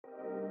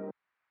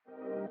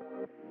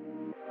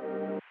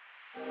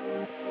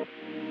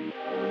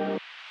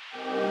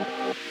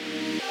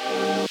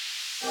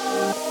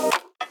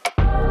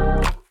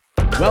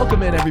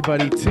Welcome in,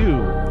 everybody,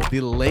 to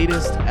the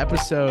latest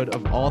episode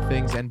of All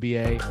Things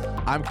NBA.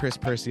 I'm Chris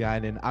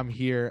Persianen. I'm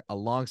here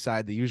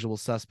alongside the usual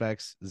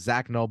suspects,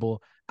 Zach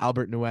Noble,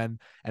 Albert Nguyen,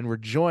 and we're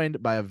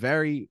joined by a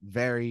very,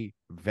 very,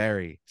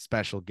 very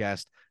special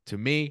guest to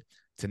me,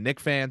 to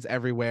Knicks fans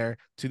everywhere,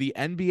 to the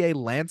NBA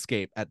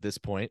landscape at this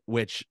point,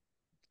 which,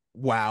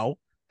 wow,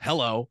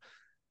 hello,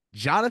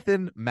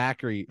 Jonathan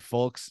Macri,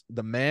 folks,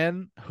 the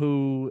man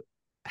who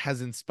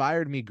has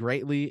inspired me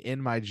greatly in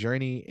my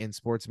journey in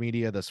sports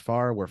media thus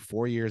far. We're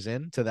 4 years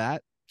into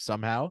that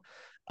somehow,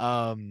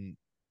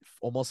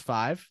 almost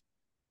 5.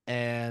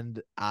 And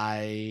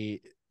I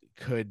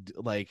could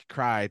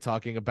cry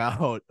talking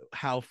about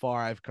how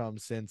far I've come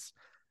since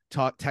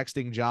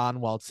texting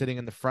John while sitting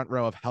in the front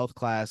row of health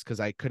class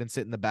because I couldn't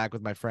sit in the back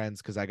with my friends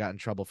because I got in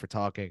trouble for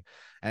talking,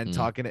 and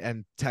talking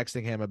and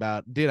texting him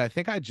about, dude, I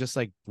think I just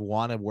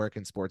want to work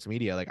in sports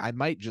media. Like I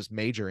might just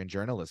major in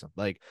journalism,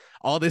 like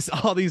all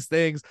these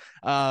things,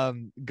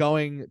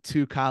 going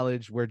to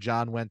college where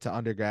John went to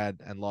undergrad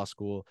and law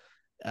school.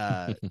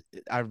 I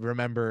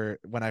remember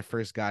when I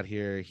first got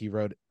here,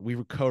 we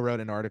co-wrote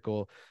an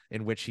article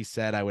in which he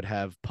said I would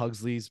have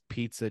Pugsley's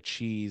pizza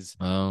cheese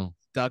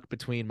stuck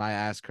between my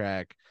ass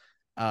crack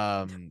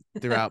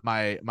throughout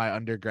my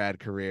undergrad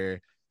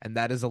career, and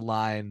that is a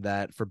line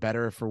that, for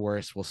better or for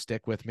worse, will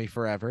stick with me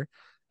forever,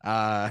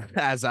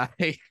 as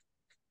I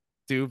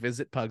do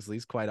visit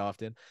Pugsley's quite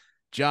often.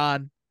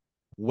 John,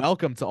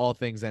 welcome to All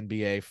Things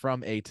NBA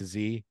from A to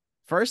Z.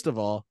 First of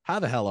all, how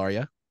the hell are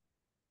you?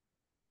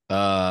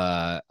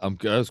 I'm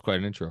good. That was quite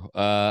an intro.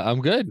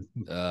 I'm good.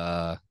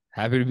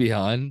 Happy to be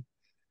on.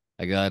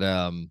 I got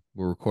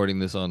we're recording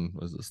this on,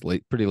 was this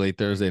pretty late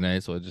Thursday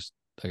night, so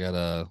I got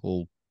a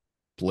whole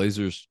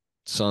Blazers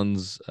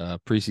Suns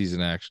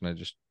preseason action I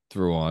just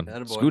threw on.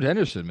 Scoot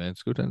Henderson, man.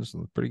 Scoot Henderson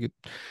looks pretty good.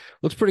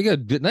 Looks pretty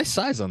good. Nice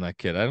size on that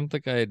kid. I don't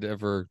think I had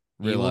ever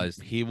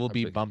realized he will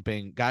be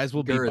bumping. Guys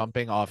will be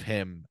bumping off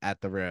him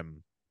at the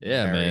rim.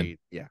 Yeah, man.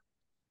 Yeah.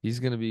 He's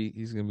gonna be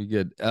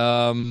good.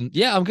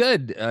 Yeah, I'm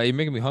good. You're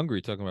making me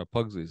hungry talking about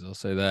Pugsley's. I'll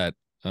say that.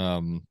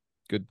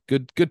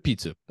 Good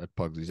pizza at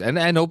Pugsley's,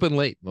 and open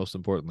late, most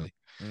importantly.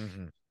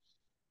 Mm-hmm.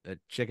 The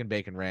chicken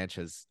bacon ranch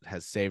has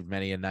saved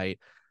many a night.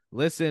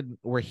 Listen,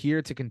 we're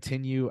here to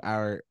continue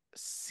our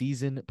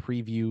season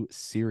preview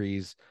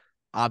series.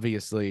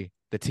 Obviously,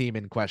 the team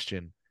in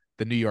question,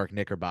 the New York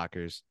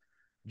Knickerbockers.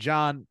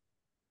 John,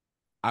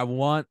 I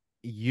want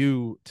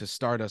you to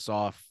start us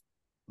off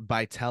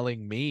by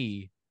telling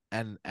me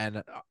and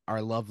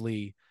our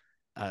lovely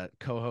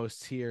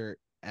co-hosts here,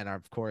 and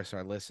of course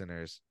our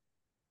listeners,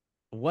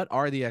 what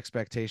are the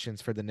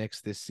expectations for the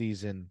Knicks this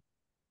season?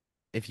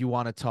 If you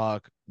want to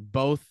talk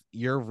both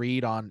your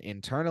read on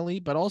internally,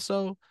 but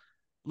also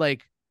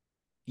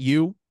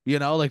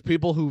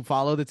people who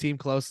follow the team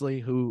closely,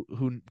 who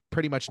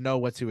pretty much know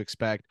what to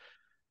expect.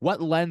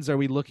 What lens are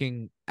we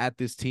looking at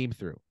this team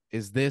through?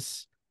 Is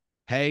this,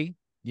 hey,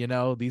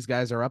 these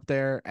guys are up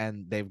there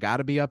and they've got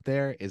to be up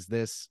there? Is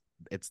this,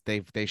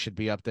 they should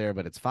be up there,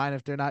 but it's fine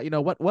if they're not?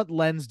 What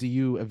lens do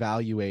you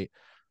evaluate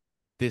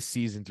this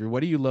season through?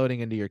 What are you loading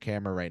into your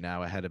camera right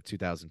now ahead of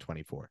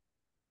 2024?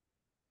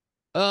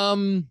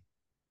 I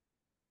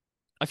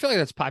feel like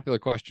that's a popular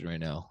question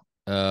right now.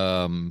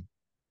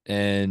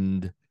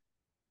 And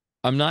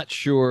I'm not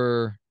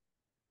sure.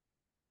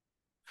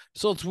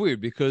 So it's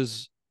weird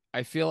because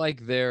I feel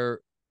like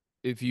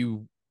if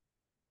you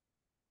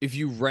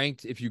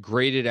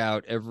graded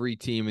out every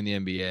team in the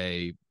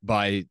NBA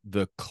by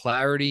the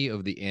clarity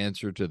of the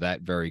answer to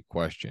that very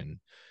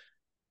question,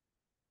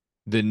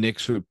 the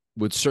Knicks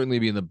would certainly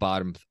be in the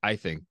bottom. I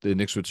think the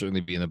Knicks would certainly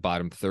be in the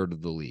bottom third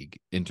of the league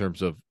in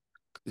terms of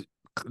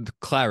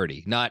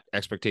clarity, not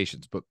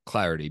expectations, but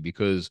clarity,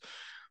 because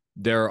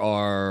there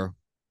are,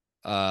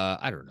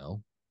 I don't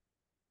know,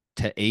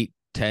 8,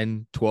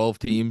 10, 12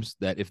 teams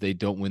that if they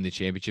don't win the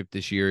championship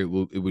this year, it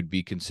would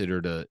be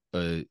considered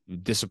a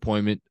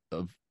disappointment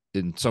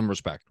in some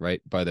respect,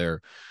 right? By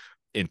their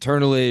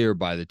internally, or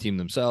by the team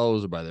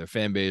themselves, or by their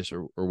fan base,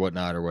 or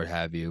whatnot, or what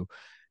have you.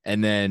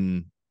 And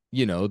then,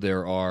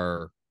 there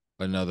are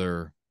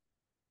another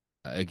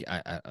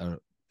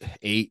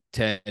 8,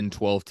 10,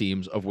 12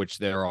 teams, of which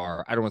there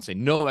are, I don't want to say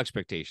no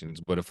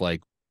expectations, but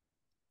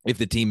if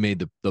the team made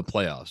the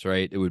playoffs,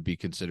 right, it would be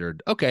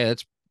considered, okay,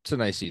 it's a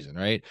nice season,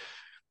 right?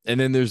 And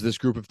then there's this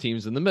group of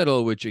teams in the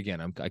middle, which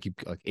again, I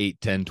keep 8,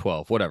 10,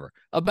 12, whatever,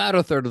 about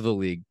a third of the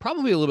league,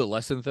 probably a little bit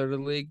less than a third of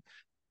the league,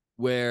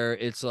 where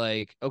it's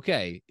like,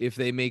 okay, if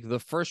they make the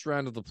first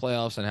round of the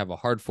playoffs and have a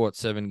hard fought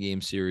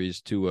 7-game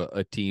series to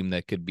a team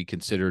that could be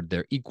considered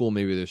their equal,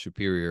 maybe their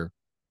superior,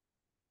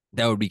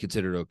 that would be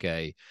considered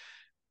okay,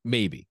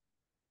 maybe.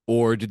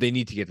 Or do they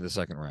need to get to the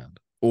second round?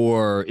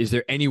 Or is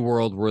there any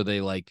world where they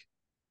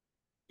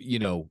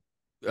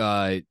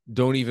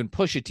don't even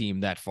push a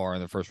team that far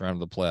in the first round of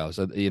the playoffs,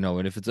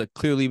 and if it's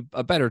clearly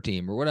a better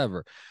team or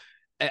whatever?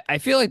 I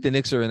feel like the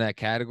Knicks are in that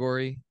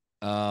category.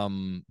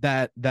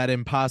 That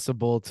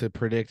impossible to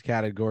predict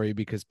category,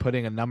 because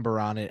putting a number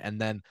on it and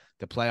then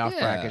the playoff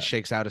bracket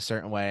shakes out a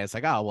certain way. It's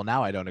like, oh, well,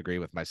 now I don't agree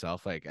with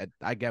myself. Like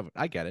I get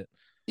it.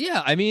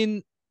 Yeah, I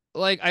mean,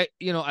 I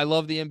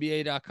love the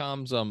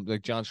NBA.coms.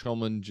 Like John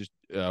Schulman just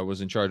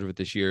was in charge of it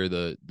this year.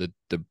 The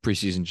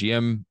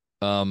preseason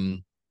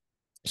GM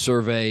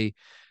survey.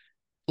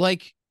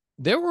 Like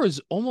there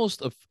was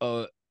almost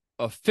a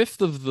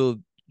fifth of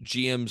the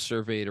GMs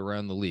surveyed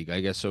around the league. I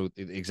guess so.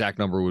 The exact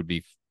number would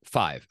be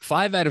five.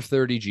 5 out of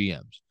 30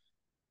 GMs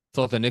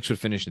thought the Knicks would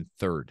finish in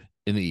third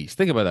in the East.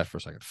 Think about that for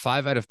a second.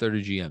 5 out of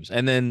 30 GMs,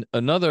 and then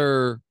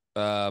another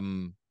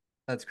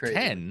That's crazy.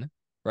 10,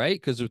 right?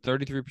 Because they're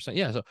 33%.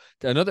 Yeah. So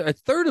a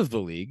third of the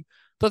league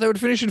thought they would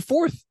finish in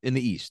fourth in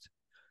the East.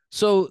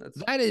 So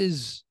that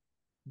is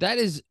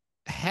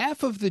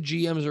half of the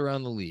GMs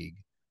around the league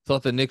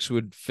thought the Knicks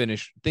would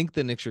think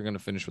the Knicks are going to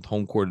finish with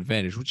home court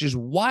advantage, which is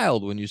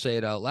wild when you say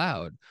it out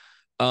loud.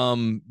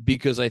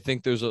 Because I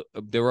think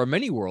there are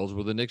many worlds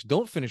where the Knicks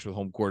don't finish with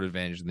home court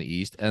advantage in the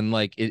East, and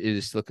like it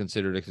is still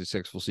considered a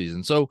successful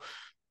season. So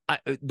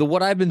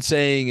what I've been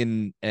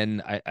saying,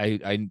 and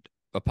I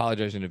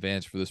apologize in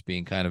advance for this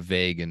being kind of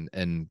vague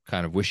and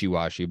kind of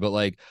wishy-washy, but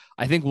like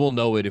I think we'll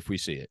know it if we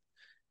see it.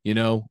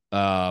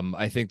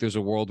 I think there's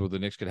a world where the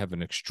Knicks could have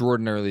an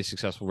extraordinarily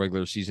successful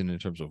regular season in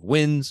terms of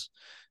wins,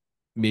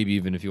 maybe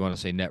even if you want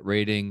to say net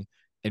rating.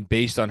 And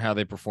based on how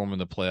they perform in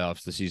the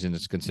playoffs, the season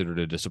is considered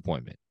a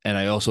disappointment. And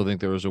I also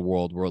think there is a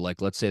world where, like,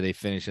 let's say they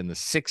finish in the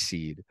 6th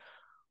seed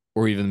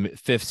or even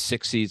 5th,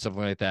 6th seed,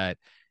 something like that,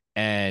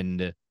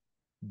 and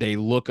they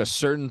look a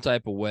certain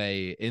type of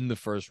way in the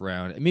first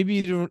round. And maybe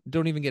you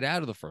don't even get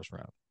out of the first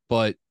round,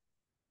 but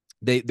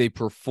they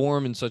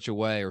perform in such a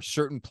way, or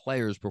certain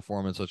players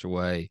perform in such a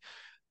way,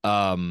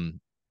 um,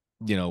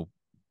 during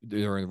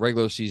the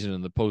regular season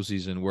and the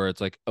postseason, where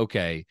it's like,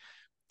 okay,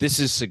 this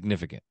is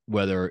significant,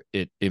 whether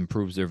it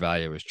improves their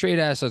value as trade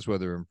assets,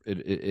 whether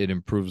it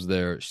improves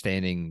their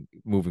standing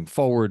moving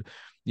forward,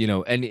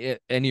 and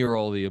any or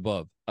all of the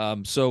above.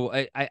 So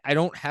I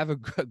don't have a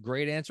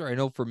great answer. I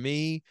know for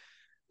me,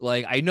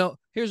 like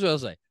here's what I'll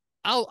say.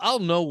 I'll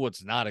know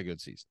what's not a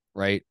good season,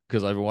 right?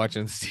 Because I've been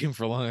watching this team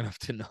for long enough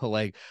to know,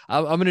 like,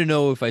 I'm going to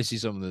know if I see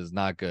something that's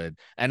not good,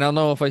 and I'll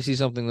know if I see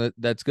something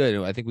that's good.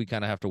 I think we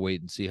kind of have to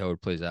wait and see how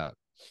it plays out.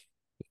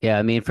 Yeah,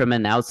 I mean, from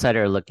an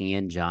outsider looking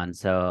in, John.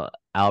 So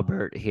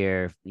Albert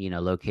here,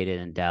 located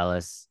in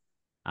Dallas.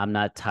 I'm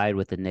not tied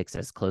with the Knicks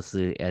as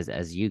closely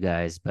as you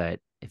guys, but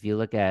if you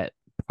look at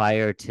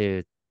prior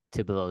to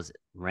Thibodeau's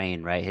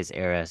reign, right, his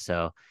era,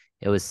 so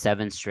it was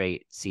 7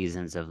 straight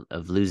seasons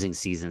of losing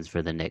seasons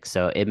for the Knicks.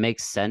 So it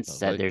makes sense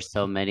that there's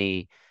so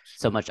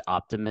much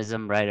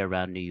optimism right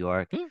around New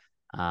York.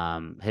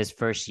 His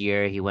first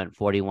year, he went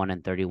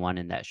 41-31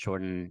 in that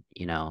shortened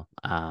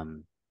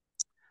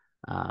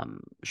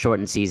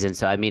season.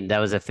 So I mean, that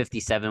was a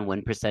 57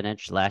 win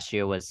percentage. Last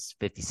year was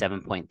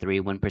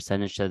 57.3 win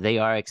percentage. So they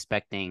are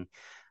expecting,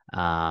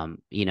 on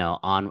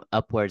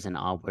upwards and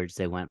onwards.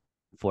 They went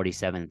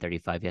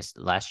 47-35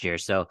 last year.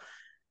 So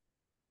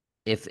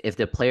if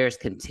the players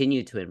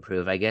continue to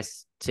improve, I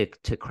guess to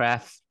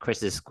craft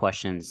Chris's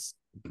question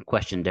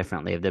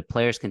differently, if the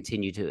players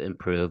continue to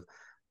improve,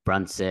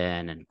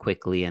 Brunson and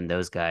Quickly and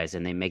those guys,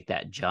 and they make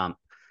that jump,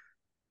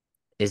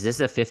 is this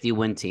a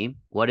 50-win team?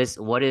 What is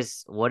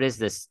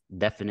this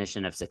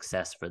definition of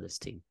success for this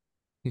team?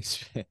 You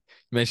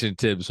mentioned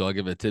Tibbs, so I'll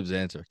give a Tibbs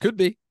answer. Could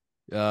be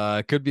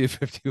a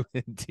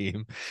 50-win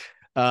team.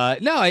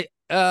 No,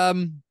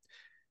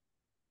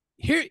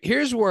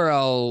 here's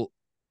where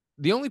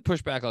the only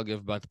pushback I'll give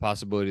about the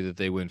possibility that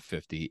they win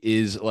 50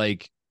 is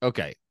like,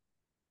 okay,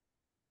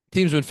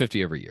 teams win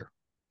 50 every year.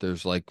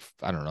 There's like,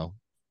 I don't know,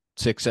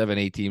 6, 7,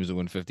 8 teams that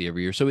win 50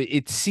 every year. So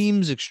it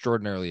seems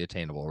extraordinarily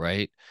attainable,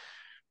 right?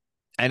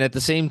 And at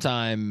the same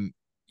time,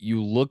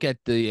 you look at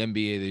the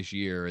NBA this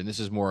year, and this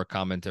is more a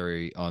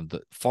commentary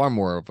far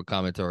more of a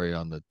commentary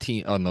on the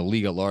team, on the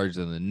league at large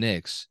than the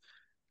Knicks.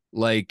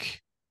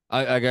 Like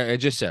I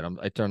just said,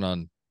 I turn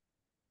on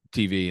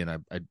TV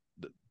and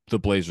the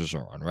Blazers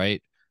are on,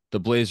 right? The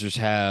Blazers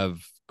have,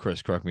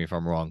 Chris, correct me if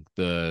I'm wrong,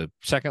 the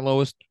second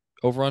lowest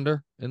over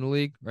under in the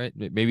league, right?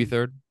 Maybe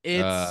third.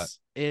 It's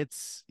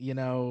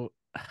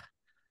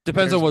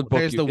depends on what book.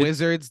 There's the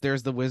Wizards.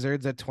 There's the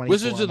Wizards at 24.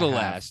 Wizards are the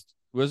last.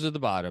 Wizards are the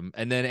bottom,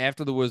 and then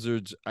after the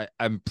Wizards,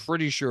 I'm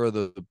pretty sure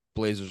the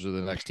Blazers are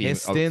the next team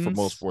for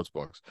most sports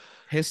books.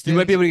 You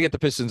might be able to get the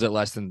Pistons at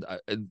less than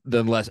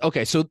less.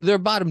 Okay, so they're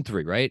bottom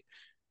 3, right?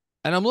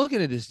 And I'm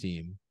looking at this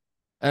team,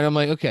 and I'm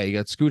like, okay, you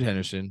got Scoot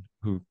Henderson,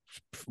 who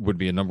would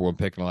be a number 1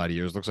 pick in a lot of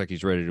years. Looks like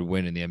he's ready to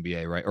win in the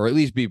NBA, right? Or at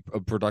least be a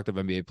productive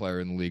NBA player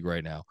in the league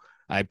right now.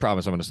 I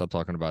promise I'm going to stop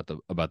talking about the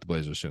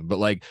Blazers soon. But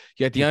like,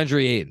 you got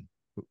DeAndre Ayton,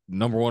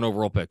 number 1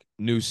 overall pick,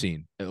 new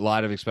scene, a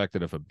lot of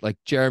expected of him. Like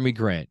Jeremy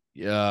Grant,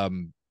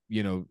 Shaden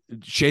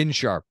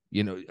Sharp,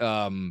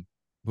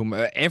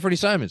 Anthony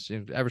Simons,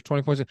 average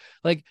 20 points.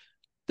 Like,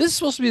 this is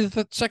supposed to be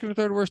the second or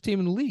third worst team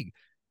in the league.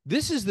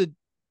 This is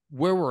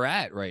where we're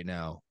at right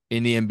now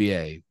in the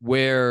NBA,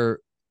 where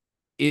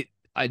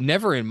I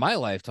never in my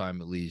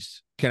lifetime, at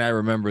least, can I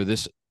remember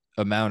this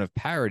amount of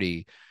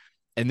parity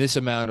and this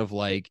amount of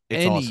like,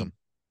 it's awesome.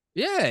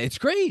 Yeah, it's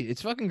great.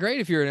 It's fucking great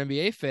if you're an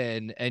NBA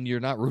fan and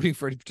you're not rooting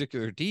for any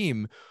particular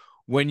team,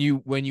 when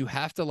you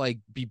have to like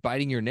be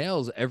biting your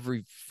nails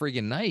every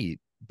friggin' night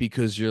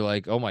because you're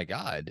like, oh my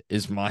God,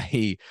 is my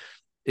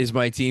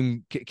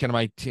team can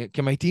my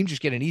team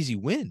just get an easy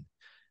win?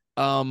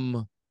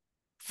 From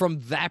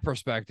that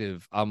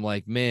perspective, I'm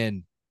like,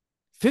 man,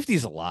 50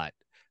 is a lot.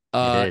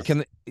 It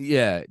is.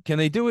 Can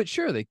they do it?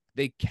 Sure, they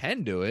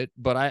can do it,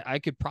 but I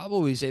could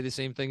probably say the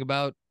same thing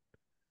about,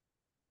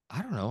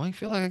 I don't know. I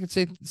feel like I could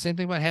say the same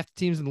thing about half the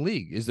teams in the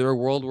league. Is there a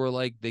world where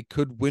like they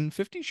could win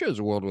 50? Sure, there's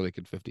a world where they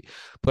could 50.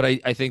 But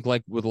I think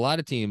like with a lot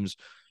of teams,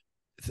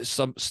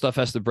 some stuff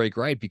has to break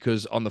right,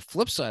 because on the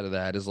flip side of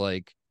that is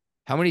like,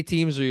 how many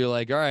teams are you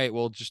like, all right,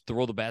 well, just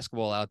throw the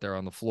basketball out there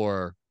on the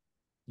floor.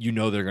 You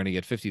know they're going to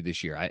get 50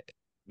 this year.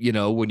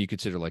 When you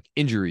consider like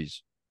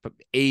injuries,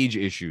 age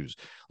issues,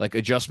 like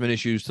adjustment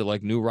issues to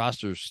like new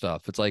roster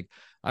stuff. It's like,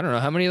 I don't know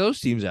how many of those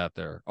teams out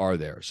there are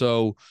there.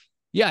 So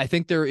yeah, I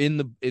think they're in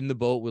the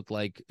boat with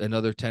like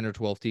another 10 or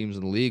 12 teams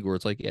in the league where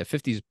it's like, yeah,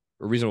 50 is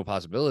a reasonable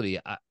possibility.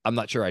 I'm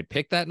not sure I'd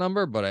pick that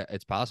number, but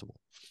it's possible.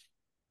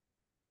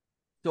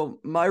 So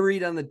my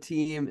read on the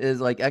team is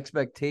like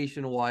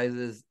expectation wise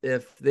is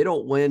if they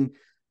don't win,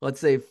 let's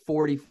say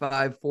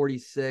 45,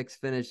 46,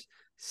 finish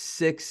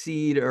 6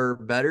 seed or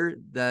better,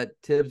 that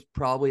Tibbs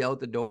probably out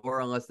the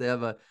door unless they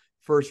have a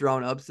first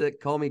round upset.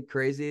 Call me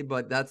crazy,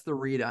 but that's the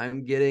read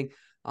I'm getting.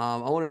 I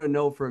want to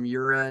know from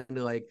your end,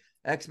 like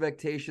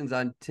expectations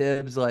on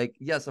Tibbs. Like,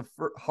 yes, a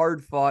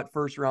hard fought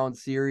first round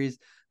series,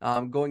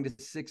 going to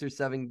 6 or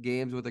 7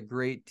 games with a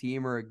great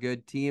team or a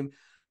good team.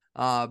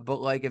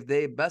 But like if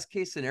they best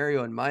case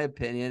scenario, in my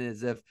opinion,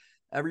 is if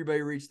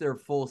everybody reached their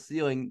full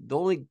ceiling, the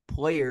only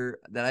player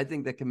that I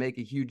think that can make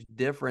a huge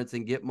difference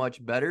and get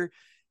much better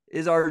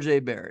is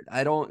RJ Barrett.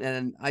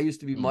 And I used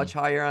to be much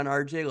higher on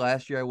RJ.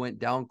 Last year I went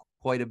down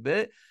quite a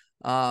bit.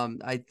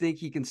 I think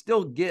he can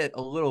still get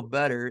a little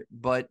better,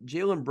 but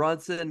Jalen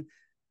Brunson,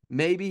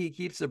 maybe he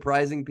keeps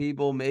surprising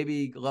people.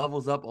 Maybe he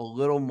levels up a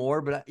little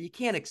more, but you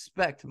can't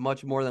expect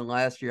much more than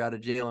last year out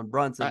of Jalen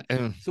Brunson.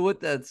 So with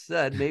that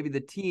said, maybe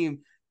the team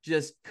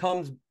just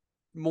comes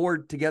more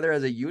together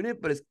as a unit,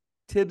 but is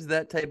Tibbs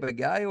that type of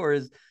guy, or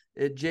is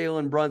it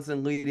Jalen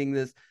Brunson leading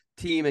this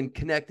team and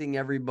connecting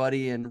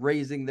everybody and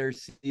raising their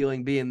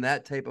ceiling, being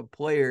that type of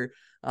player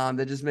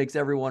that just makes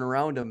everyone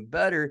around him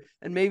better?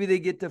 And maybe they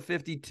get to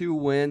 52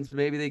 wins,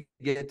 maybe they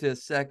get to a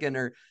second,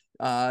 or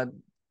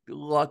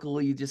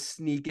luckily just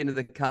sneak into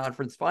the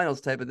conference finals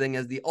type of thing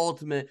as the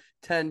ultimate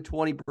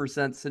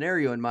 10-20%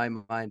 scenario in my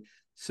mind.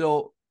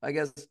 So I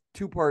guess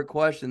 2-part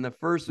question. The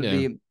first would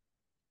be,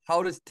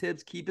 how does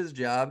Tibbs keep his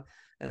job?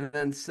 And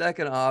then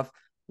second off,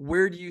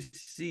 where do you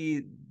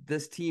see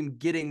this team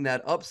getting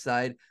that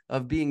upside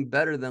of being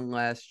better than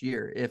last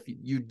year, if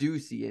you do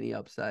see any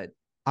upside?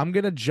 I'm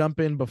going to jump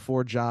in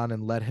before John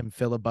and let him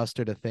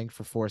filibuster to think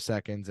for 4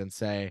 seconds and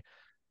say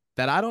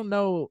that I don't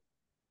know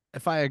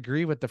if I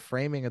agree with the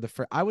framing of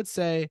I would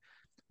say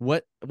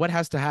what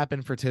has to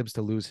happen for Tibbs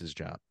to lose his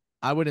job.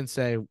 I wouldn't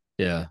say,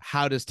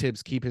 how does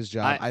Tibbs keep his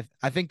job?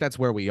 I think that's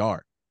where we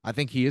are. I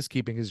think he is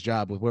keeping his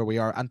job with where we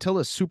are until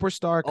a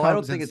superstar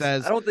comes and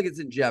says, I don't think it's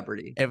in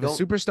jeopardy. If a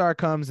superstar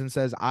comes and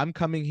says, I'm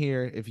coming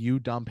here, if you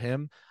dump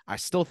him, I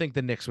still think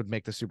the Knicks would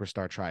make the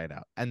superstar try it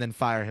out and then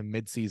fire him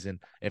midseason.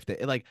 If they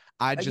like,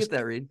 I just get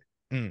that read.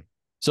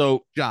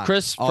 So John,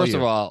 Chris, first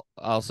of all,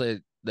 I'll say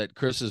that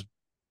Chris is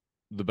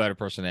the better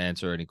person to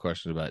answer any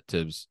questions about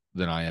Tibbs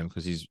than I am,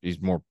 because he's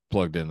more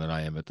plugged in than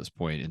I am at this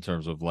point in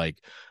terms of like,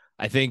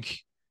 I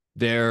think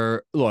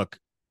look,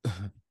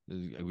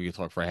 we could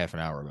talk for a half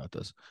an hour about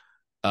this.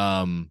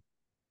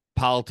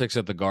 Politics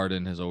at the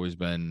Garden has always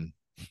been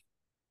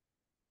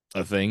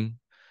a thing.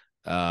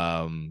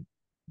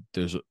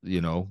 There's,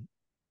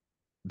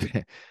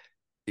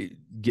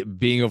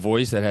 being a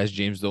voice that has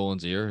James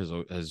Dolan's ear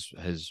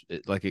has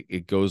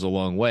it goes a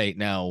long way.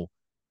 Now,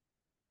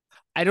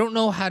 I don't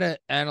know how to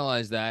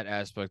analyze that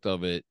aspect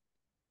of it.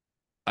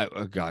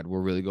 Oh God,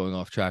 we're really going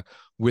off track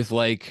with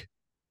like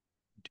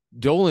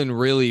Dolan.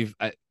 Really,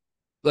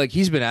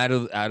 he's been out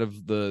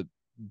of the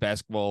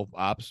basketball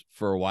ops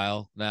for a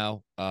while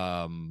now.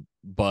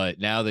 But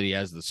now that he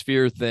has the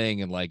Sphere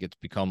thing and like it's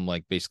become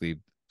like basically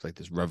like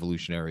this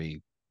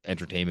revolutionary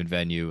entertainment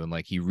venue, and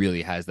like he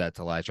really has that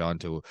to latch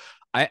onto.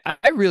 I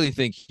really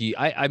think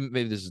I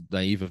maybe this is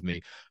naive of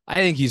me. I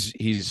think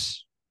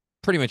he's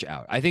pretty much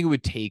out. I think it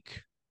would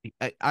take.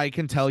 I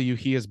can tell you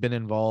he has been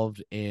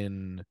involved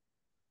in,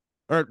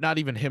 or not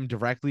even him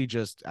directly,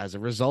 just as a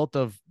result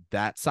of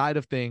that side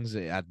of things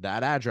at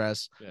that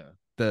address. Yeah.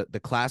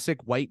 The classic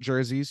white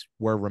jerseys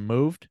were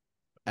removed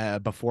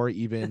before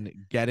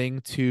even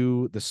getting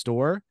to the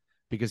store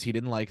because he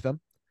didn't like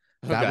them.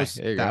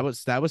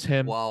 That was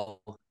him. Wow.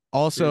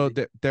 Also,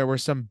 there were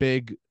some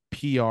big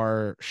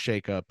PR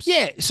shakeups.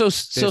 Yeah, so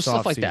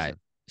stuff like that.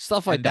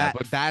 Stuff like that.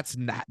 But that's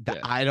not.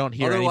 I don't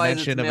hear any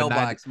mention of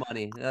mailbox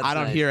money. I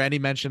don't hear any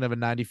mention of a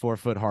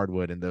 94-foot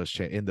hardwood in those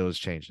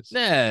changes.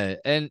 Yeah,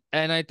 and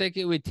I think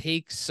it would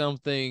take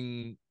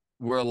something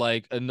where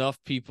like enough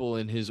people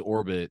in his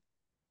orbit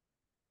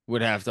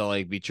would have to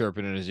like be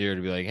chirping in his ear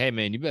to be like, hey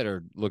man, you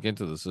better look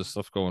into this. This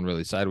stuff's going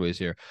really sideways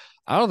here.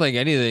 I don't think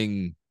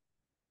anything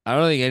I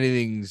don't think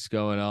anything's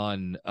going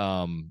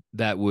on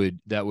that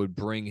would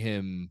bring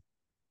him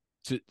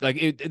to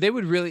like they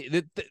would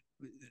really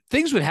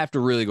things would have to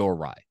really go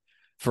awry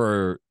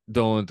for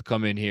Dolan to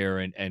come in here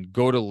and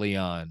go to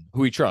Leon,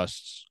 who he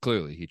trusts.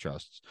 Clearly, he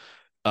trusts.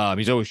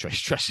 He's always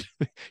trusted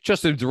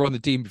him to run the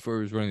team before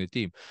he was running the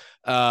team.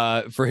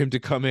 For him to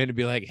come in and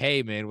be like,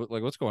 "Hey, man,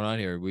 what's going on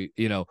here?"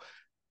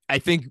 I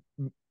think,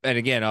 and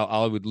again,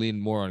 I would lean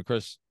more on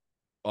Chris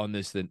on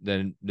this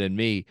than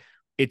me.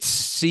 It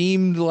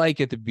seemed like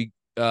at the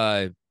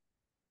at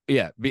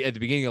the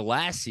beginning of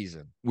last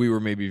season, we were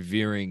maybe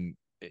veering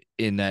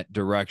in that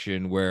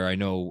direction where I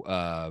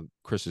know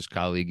Chris's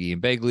colleague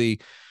Ian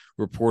Begley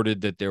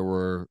reported that there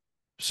were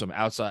some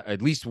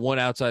at least one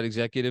outside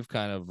executive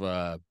kind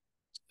of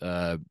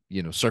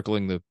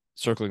circling the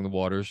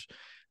waters.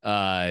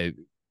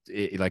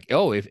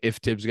 If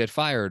Tibbs get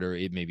fired, or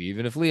maybe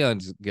even if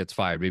Leon gets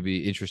fired,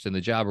 maybe interest in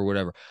the job or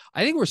whatever.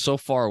 I think we're so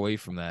far away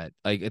from that.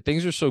 Like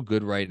things are so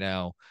good right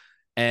now.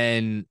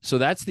 And so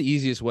that's the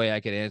easiest way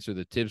I could answer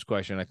the Tibbs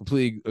question. I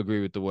completely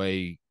agree with the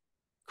way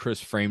Chris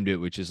framed it,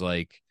 which is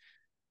like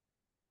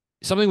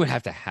something would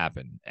have to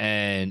happen.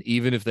 And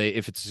even if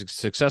it's a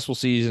successful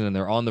season and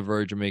they're on the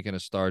verge of making a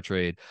star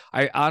trade,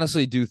 I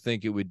honestly do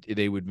think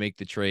they would make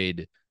the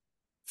trade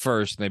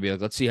first. And they'd be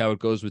like, let's see how it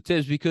goes with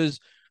Tibbs, because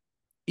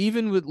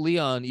even with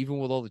Leon, even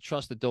with all the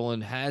trust that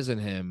Dolan has in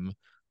him,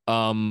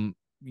 front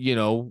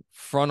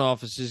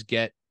offices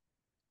get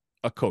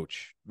a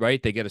coach,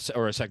 right? They get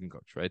a second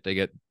coach, right? They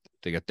get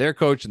their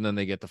coach, and then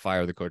they get to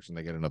fire the coach, and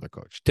they get another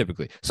coach.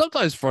 Typically,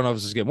 sometimes front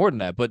offices get more than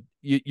that, but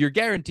you're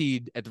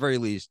guaranteed at the very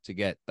least to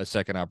get a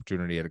second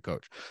opportunity at a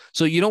coach.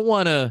 So you don't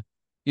want to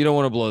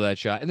blow that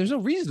shot, and there's no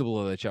reason to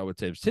blow that shot with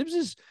Tibbs.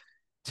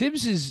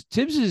 Tibbs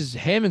is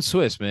ham and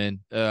Swiss,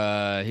 man.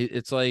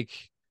 It's like,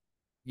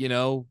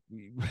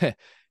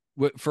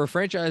 for a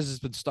franchise that's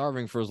been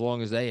starving for as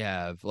long as they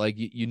have, like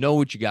you know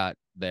what you got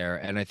there.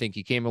 And I think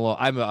he came along.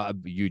 I'm a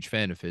huge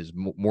fan of his,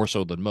 more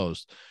so than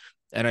most.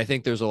 And I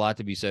think there's a lot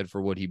to be said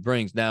for what he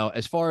brings. Now,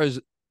 as far as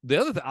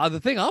the other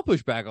thing I'll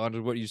push back on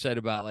is what you said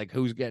about like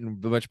who's getting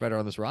much better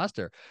on this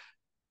roster.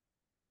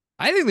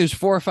 I think there's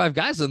 4 or 5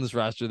 guys on this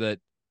roster that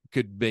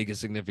could make a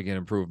significant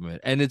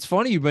improvement. And it's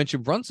funny you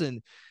mentioned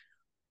Brunson.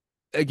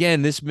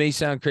 Again, this may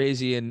sound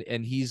crazy,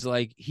 and he's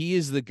like, he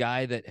is the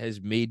guy that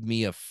has made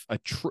me I'm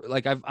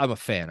a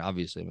fan.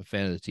 Obviously, I'm a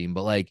fan of the team,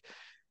 but like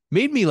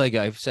made me, like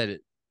I've said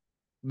it,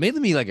 made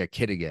me like a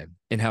kid again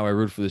in how I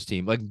root for this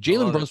team. Like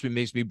Jalen Brunson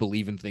makes me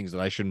believe in things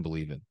that I shouldn't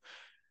believe in,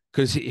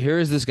 because here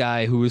is this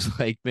guy who was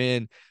like,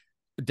 man,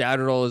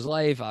 doubted all his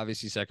life.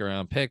 Obviously, second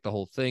round pick, the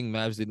whole thing.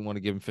 Mavs didn't want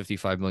to give him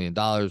 $55 million,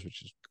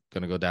 which is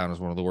going to go down as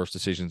one of the worst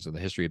decisions in the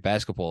history of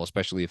basketball,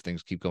 especially if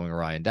things keep going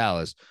awry in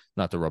Dallas.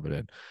 Not to rub it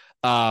in.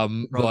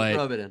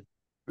 Rub it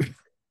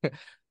in.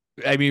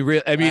 I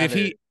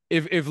mean,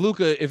 if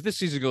Luka, if this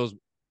season goes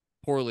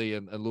poorly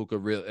and Luka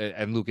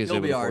is he'll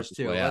able be to ours force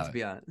too. Let's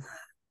be honest.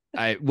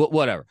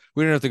 Whatever.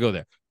 We don't have to go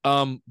there.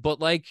 But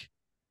like,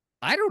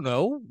 I don't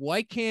know.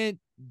 Why can't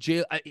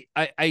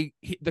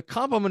the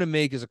comp I'm going to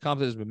make is a comp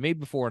that has been made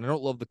before, and I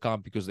don't love the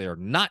comp because they are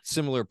not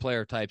similar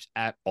player types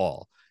at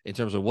all in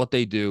terms of what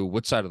they do,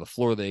 what side of the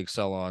floor they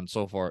excel on,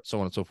 so on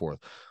and so forth.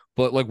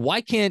 But like,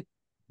 why can't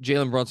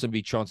Jalen Brunson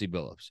be Chauncey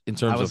Billups in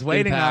terms of I was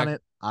waiting impact? on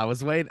it. I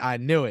was waiting. I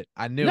knew it.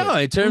 No,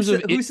 in terms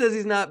of who says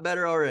he's not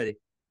better already?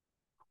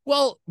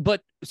 Well,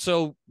 but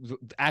so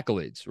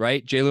accolades,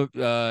 right? Chauncey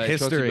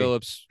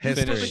Billups, Put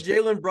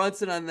Jalen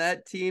Brunson on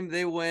that team,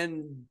 they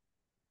win.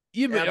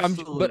 Yeah,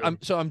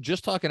 I'm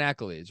just talking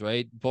accolades,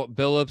 right?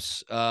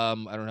 Billups,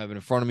 I don't have it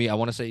in front of me. I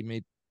want to say he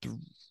made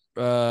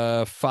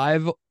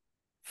 5.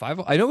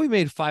 I know we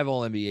made 5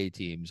 All NBA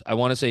teams. I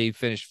want to say he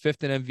finished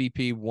 5th in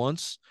MVP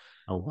once.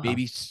 Oh, wow.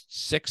 Maybe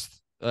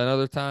 6th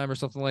another time or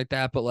something like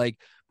that. But like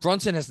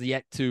Brunson has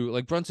yet to,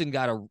 like, Brunson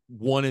got a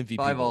 1 MVP.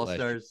 5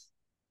 All-Stars.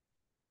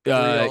 3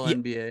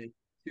 All-NBA.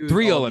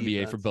 3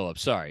 All-NBA for Billups.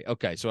 Sorry.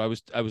 Okay. So I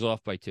was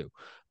off by 2.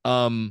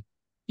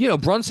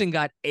 Brunson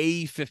got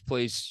a 5th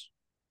place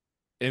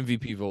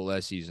MVP vote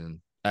last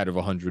season out of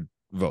 100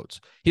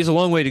 votes. He has a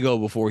long way to go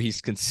before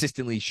he's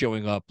consistently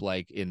showing up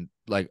like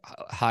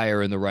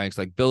higher in the ranks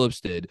like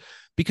Billups did,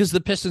 because the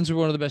Pistons were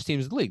one of the best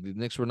teams in the league. The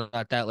Knicks were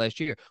not that last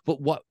year. But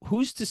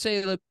who's to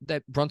say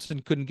that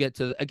Brunson couldn't get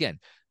to, again,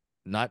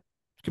 not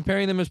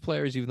comparing them as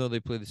players, even though they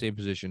play the same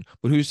position,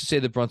 but who's to say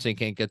that Brunson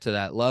can't get to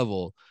that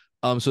level?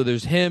 So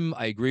there's him.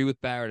 I agree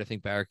with Barrett. I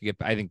think Barrett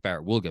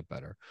will get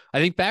better. I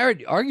think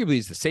Barrett arguably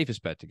is the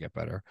safest bet to get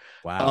better.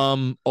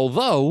 Wow.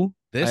 Although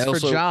this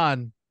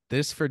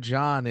for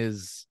John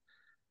is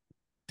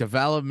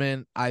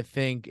development, I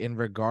think, in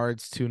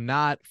regards to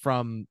not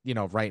from,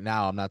 right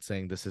now. I'm not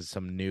saying this is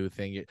some new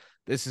thing.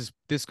 This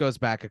goes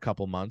back a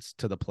couple months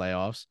to the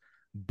playoffs,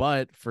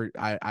 but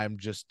I'm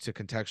just to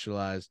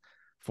contextualize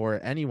for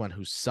anyone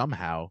who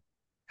somehow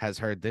has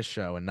heard this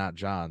show and not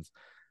John's.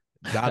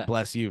 God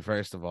bless you,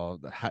 first of all,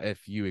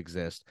 if you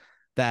exist.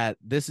 That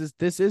this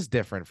is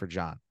different for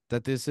John.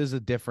 that this is a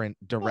different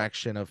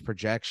direction of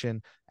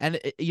projection. And,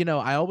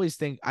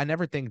 I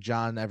never think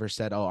John ever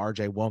said, oh,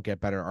 RJ won't get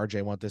better.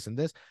 RJ won't this and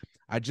this.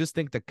 I just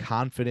think the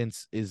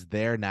confidence is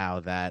there now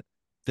that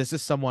this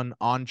is someone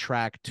on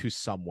track to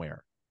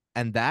somewhere.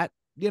 And that,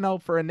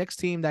 for a Knicks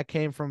team that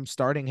came from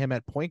starting him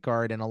at point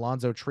guard and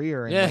Alonzo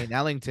Trier and Wayne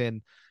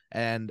Ellington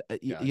and,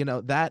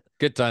 that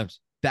good times.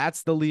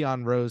 That's the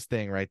Leon Rose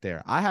thing right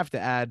there. I have to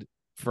add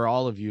for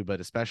all of you, but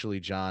especially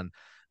John,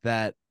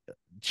 that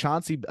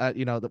Chauncey,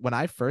 when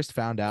I first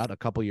found out a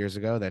couple years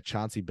ago that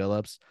Chauncey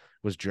Billups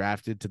was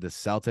drafted to the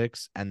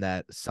Celtics and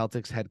that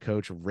Celtics head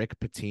coach Rick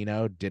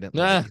Pitino didn't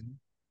like him,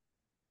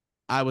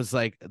 I was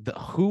like,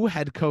 who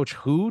head coach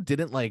who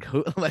didn't like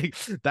who? Like,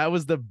 that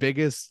was the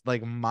biggest,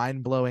 like,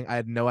 mind blowing. I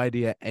had no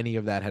idea any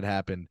of that had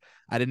happened.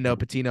 I didn't know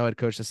Pitino had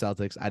coached the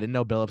Celtics. I didn't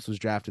know Billups was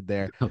drafted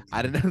there.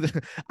 I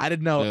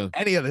didn't know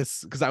any of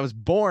this because I was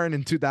born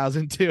in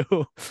 2002.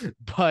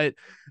 But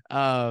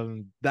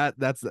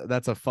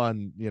that's a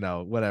fun,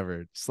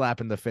 whatever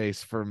slap in the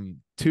face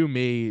to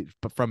me,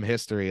 but from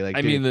history. Like,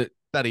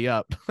 study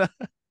up.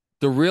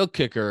 The real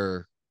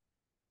kicker.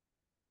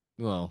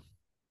 Well,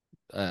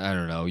 I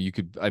don't know.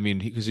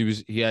 Because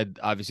he had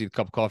obviously a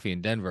cup of coffee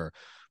in Denver,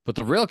 but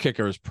the real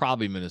kicker is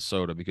probably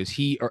Minnesota because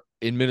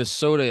in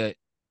Minnesota,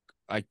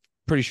 I'm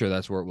pretty sure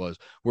that's where it was,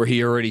 where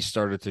he already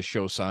started to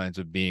show signs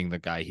of being the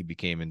guy he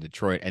became in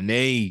Detroit, and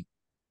they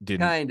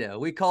didn't. Kinda.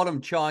 We called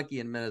him Chonky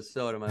in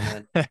Minnesota, my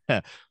man.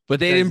 But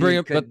they didn't bring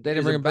him. But they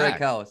didn't bring him back.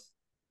 House.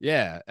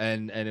 Yeah,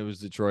 and it was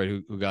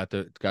Detroit who got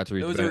to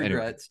reach. It was a regret.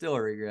 Anyway. Still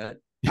a regret.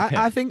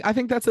 I think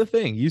that's the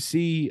thing. You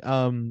see,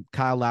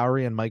 Kyle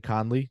Lowry and Mike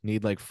Conley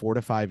need like 4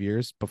 to 5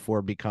 years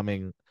before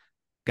becoming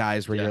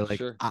guys where you're like,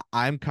 sure.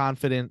 I'm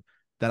confident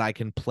that I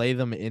can play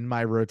them in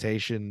my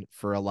rotation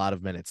for a lot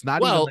of minutes.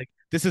 Not even like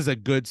this is a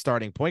good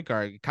starting point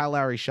guard. Kyle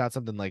Lowry shot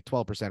something like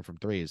 12% from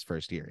three his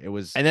first year. It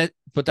was,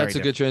 but that's a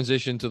good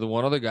transition to the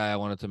one other guy I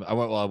want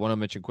to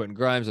mention Quentin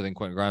Grimes. I think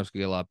Quentin Grimes could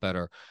get a lot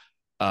better,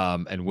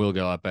 and will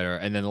get a lot better.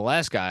 And then the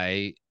last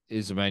guy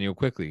is Emmanuel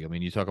Quickley. I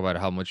mean, you talk about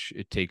how much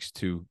it takes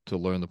to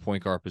learn the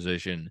point guard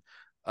position.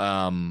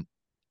 I'm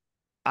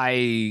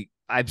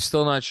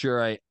still not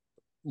sure.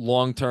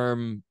 Long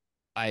term,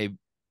 I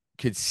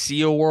could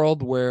see a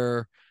world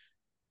where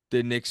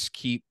the Knicks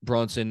keep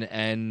Brunson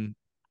and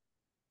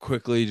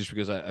Quickley just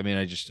because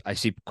I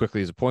see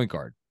Quickley as a point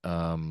guard.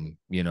 That's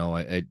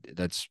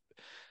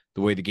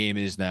the way the game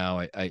is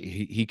now.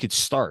 He could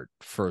start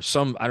for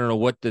some. I don't know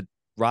what the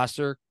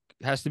roster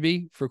has to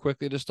be for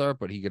Quickley to start,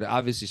 but he could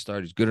obviously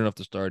start. He's good enough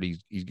to start.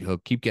 He'll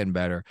keep getting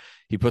better.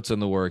 He puts in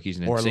the work. He's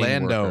an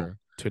insane worker.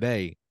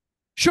 Today.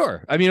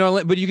 Sure. I mean,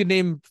 but you could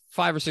name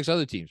 5 or 6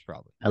 other teams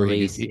probably. At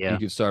least, you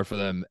could start for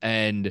them.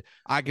 And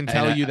I can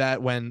tell you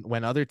that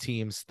when other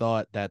teams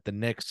thought that the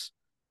Knicks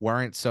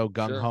weren't so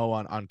gung-ho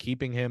on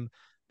keeping him,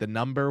 the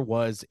number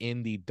was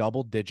in the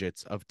double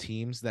digits of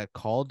teams that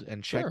called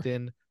and checked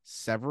in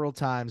several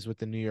times with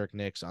the New York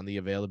Knicks on the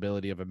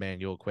availability of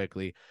Emmanuel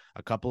Quickley.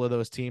 A couple of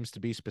those teams, to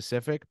be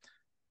specific,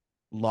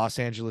 Los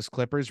Angeles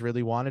Clippers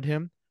really wanted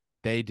him.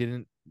 They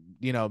didn't,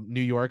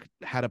 New York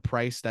had a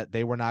price that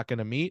they were not going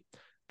to meet.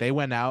 They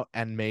went out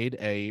and made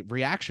a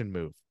reaction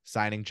move,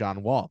 signing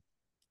John Wall.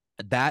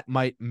 That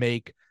might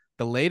make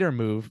the later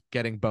move,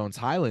 getting Bones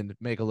Highland,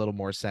 make a little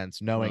more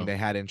sense, knowing they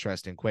had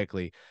interest in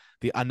Quickley.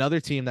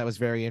 Another team that was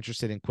very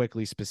interested in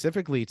Quickley,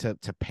 specifically to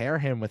pair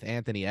him with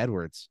Anthony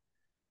Edwards,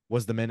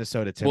 was the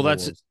Minnesota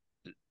Timberwolves.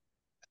 Well,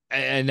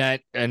 and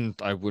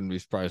I wouldn't be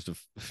surprised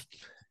if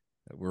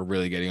we're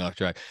really getting off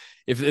track.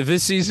 If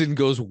this season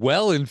goes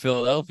well in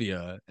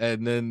Philadelphia,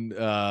 and then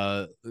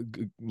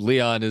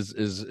Leon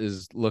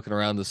is looking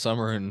around the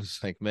summer and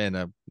it's like, man,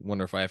 I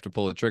wonder if I have to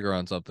pull the trigger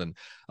on something.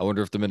 I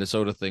wonder if the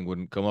Minnesota thing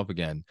wouldn't come up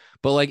again.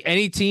 But like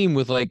any team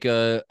with like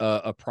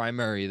a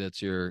primary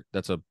that's a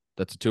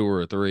 2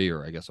 or a 3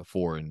 or I guess a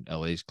 4 in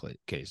LA's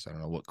case. I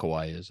don't know what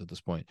Kawhi is at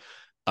this point.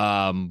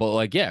 But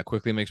like,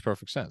 Quickley makes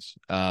perfect sense.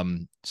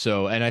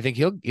 So, and I think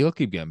he'll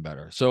keep getting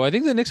better. So I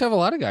think the Knicks have a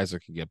lot of guys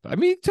that can get better. I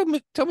mean,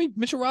 tell me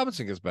Mitchell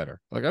Robinson gets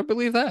better. Like, I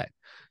believe that,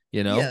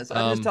 Yes,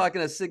 I'm just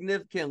talking a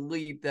significant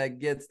leap that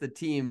gets the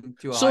team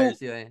to a higher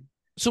ceiling.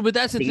 So, but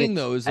that's the thing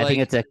though, is I think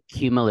it's a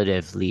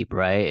cumulative leap,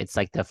 right? It's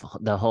like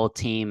the whole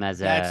team as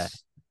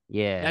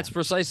that's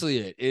precisely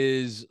it.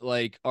 Is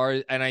like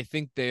and I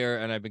think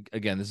and I've been,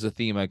 again, this is a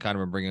theme I kind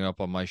of been bringing up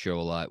on my show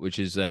a lot, which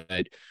is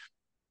that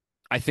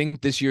I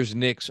think this year's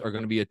Knicks are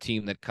going to be a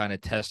team that kind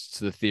of tests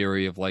the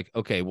theory of like,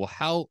 okay, well,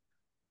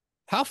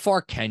 how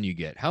far can you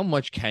get? How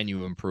much can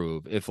you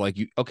improve? If like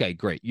okay,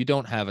 great. You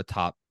don't have a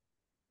top,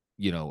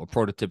 a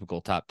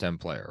prototypical top 10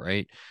 player,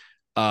 right?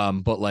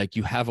 But like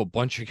you have a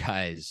bunch of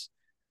guys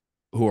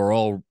who are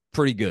all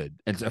pretty good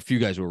and a few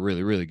guys who are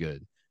really, really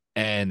good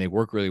and they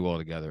work really well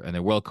together and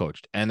they're well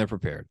coached and they're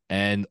prepared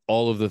and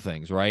all of the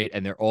things, right?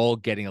 And they're all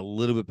getting a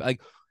little bit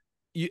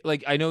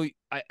I know.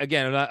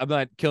 I'm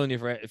not killing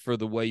you for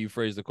the way you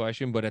phrase the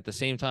question, but at the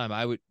same time,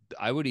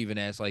 I would even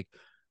ask like,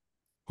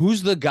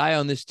 who's the guy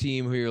on this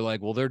team who you're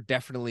like, well, they're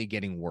definitely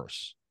getting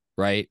worse,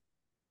 right?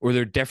 or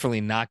they're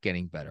definitely not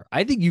getting better.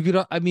 I think you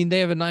could, I mean,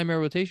 they have a 9-man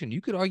rotation.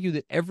 You could argue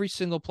that every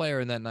single player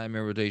in that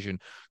 9-man rotation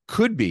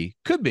could be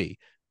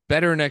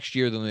better next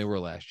year than they were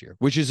last year,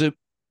 which is a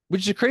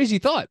crazy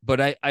thought, but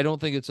I don't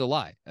think it's a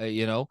lie.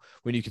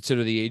 When you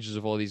consider the ages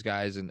of all these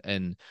guys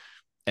and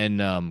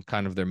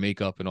kind of their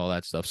makeup and all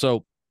that stuff.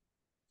 So,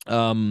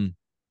 I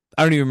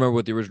don't even remember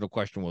what the original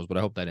question was, but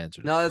I hope that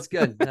answered it. No, that's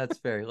good. That's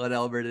fair. Let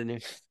Albert in here.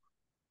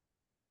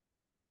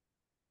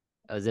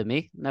 Oh, is it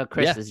me? No,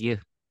 Chris, it's you.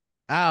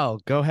 Al,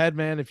 go ahead,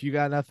 man. If you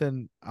got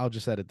nothing, I'll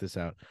just edit this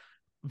out.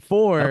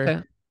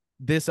 For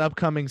this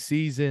upcoming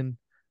season,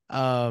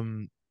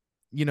 we're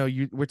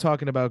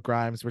talking about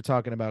Grimes, we're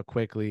talking about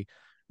Quickly,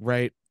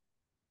 right?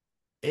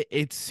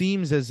 It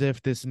seems as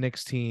if this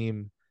Knicks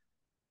team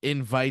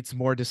invites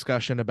more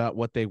discussion about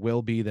what they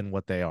will be than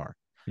what they are.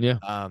 Yeah.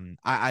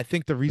 I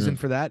think the reason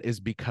for that is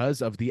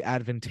because of the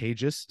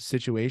advantageous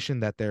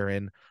situation that they're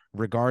in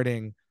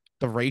regarding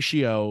the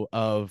ratio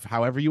of,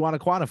 however you want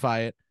to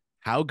quantify it,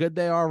 how good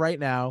they are right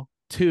now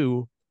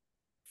to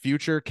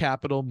future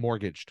capital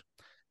mortgaged.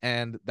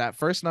 And that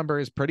first number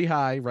is pretty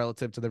high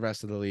relative to the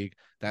rest of the league.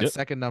 That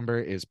second number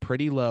is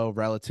pretty low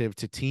relative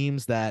to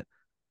teams that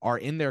are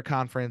in their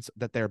conference,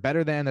 that they're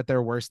better than, that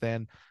they're worse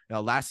than.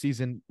 Last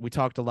season, we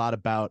talked a lot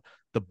about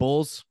the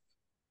Bulls,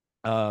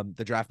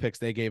 the draft picks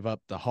they gave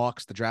up, the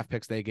Hawks, the draft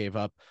picks they gave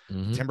up,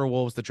 the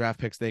Timberwolves, the draft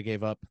picks they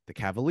gave up, the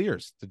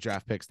Cavaliers, the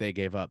draft picks they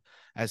gave up,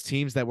 as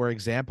teams that were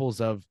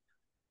examples of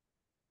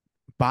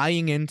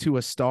buying into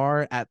a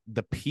star at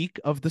the peak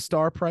of the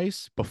star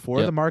price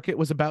before the market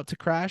was about to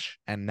crash.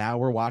 And now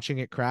we're watching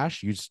it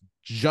crash. You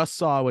just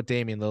saw what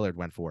Damian Lillard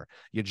went for.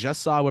 You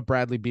just saw what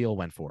Bradley Beal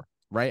went for,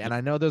 right? And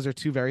I know those are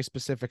two very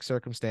specific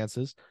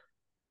circumstances,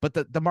 but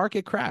the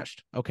market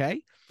crashed,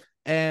 okay?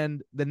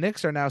 And the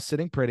Knicks are now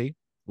sitting pretty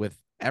with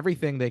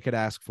everything they could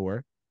ask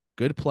for.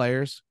 Good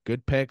players,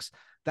 good picks.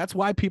 That's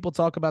why people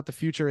talk about the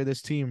future of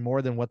this team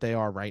more than what they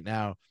are right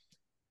now.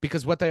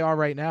 Because what they are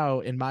right now,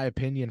 in my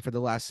opinion, for the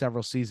last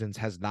several seasons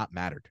has not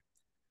mattered.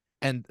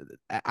 And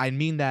I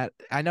mean that.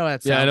 I know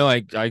that sounds, I know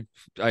I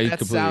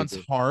that sounds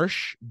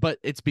harsh, but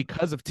it's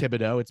because of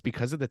Thibodeau. It's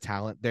because of the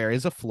talent. There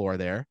is a floor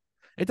there.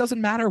 It doesn't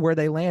matter where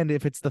they land,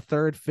 if it's the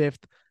 3rd,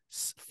 5th,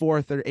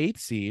 4th, or 8th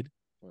seed,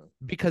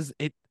 because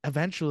it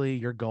eventually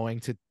you're going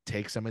to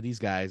take some of these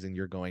guys and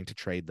you're going to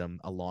trade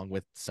them along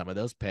with some of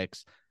those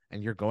picks,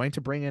 and you're going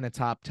to bring in a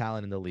top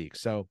talent in the league.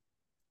 So,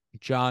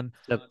 John,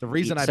 the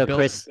reason I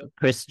built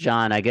Chris,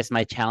 John, I guess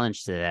my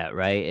challenge to that,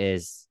 right,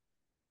 is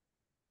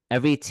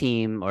every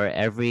team or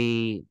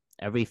every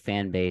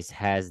fan base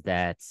has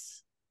that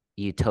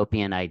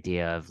utopian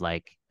idea of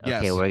like,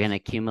 okay, we're going to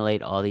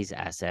accumulate all these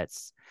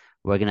assets.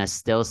 We're going to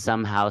still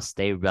somehow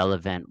stay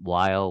relevant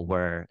while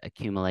we're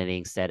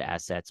accumulating said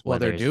assets,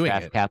 whether it's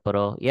draft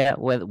capital. Yeah,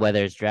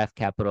 whether it's draft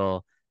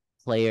capital,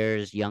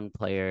 players, young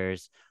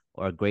players,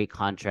 or great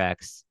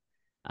contracts.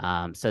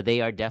 So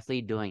they are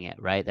definitely doing it,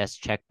 right? That's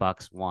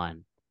checkbox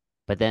 1.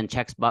 But then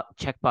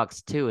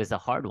checkbox 2 is a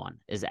hard one,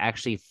 is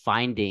actually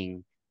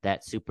finding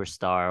that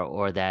superstar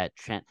or that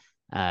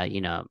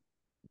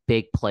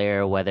big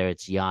player, whether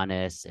it's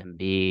Giannis,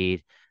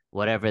 Embiid,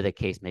 whatever the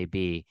case may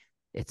be.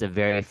 It's a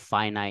very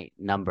finite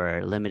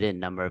number, limited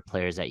number of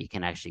players that you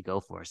can actually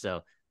go for.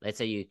 So let's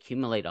say you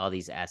accumulate all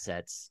these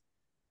assets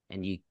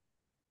and you,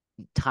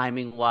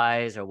 timing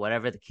wise or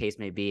whatever the case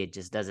may be, it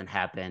just doesn't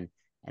happen.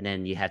 And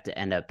then you have to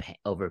end up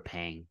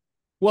overpaying.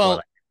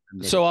 Well,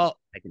 so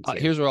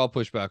here's where I'll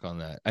push back on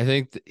that. I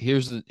think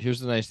here's the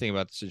nice thing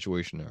about the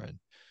situation they're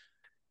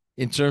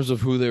in terms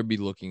of who they'll be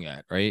looking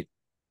at, right?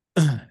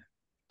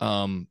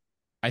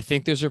 I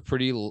think there's a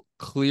pretty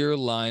clear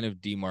line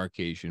of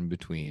demarcation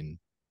between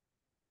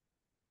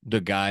the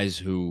guys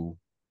who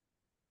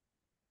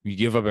you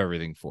give up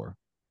everything for,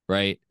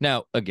 right?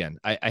 Now, again,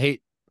 I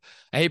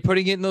hate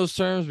putting it in those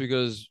terms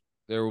because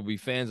there will be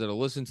fans that'll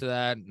listen to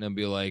that and they'll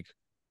be like,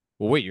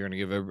 well, wait, you're going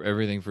to give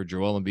everything for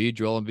Joel Embiid?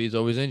 Joel Embiid's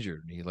always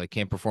injured. He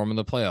can't perform in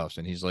the playoffs,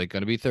 and he's going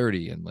to be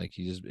 30, and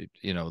he just,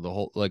 the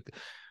whole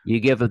you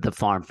give up the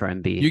farm for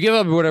Embiid. You give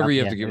up whatever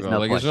you have to give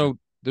up.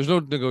 There's no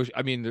negotiation.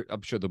 I mean,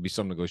 I'm sure there'll be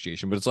some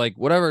negotiation, but it's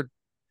whatever.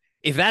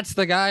 If that's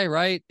the guy,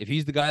 right? If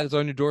he's the guy that's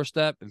on your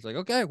doorstep, it's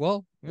okay,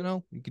 well,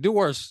 you could do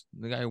worse.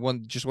 The guy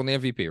just won the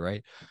MVP,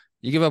 right?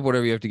 You give up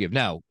whatever you have to give.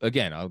 Now,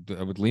 again, I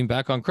would lean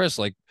back on Chris.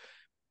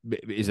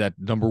 Is that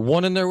number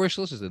 1 in their wish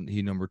list? Is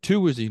he number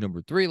 2? Is he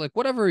number 3?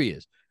 Whatever he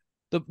is.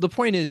 The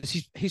point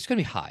is he's going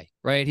to be high,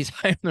 right? He's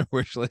high on their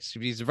wish list.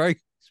 He's a very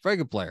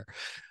good player.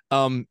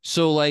 And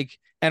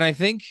I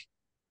think,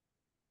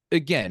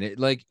 again,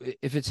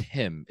 if it's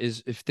him,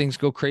 if things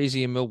go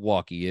crazy in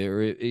Milwaukee,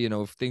 or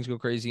if things go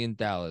crazy in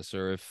Dallas,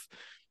 or if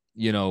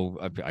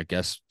I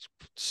guess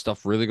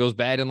stuff really goes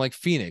bad in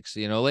Phoenix,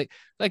 we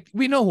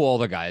know who all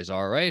the guys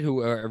are, right?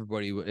 Who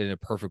everybody in a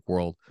perfect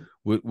world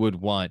would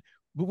want.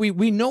 But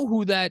we know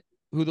who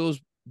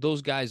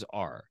those guys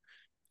are.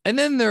 And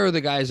then there are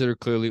the guys that are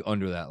clearly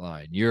under that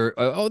line.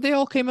 They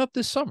all came up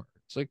this summer.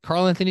 It's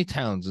Karl Anthony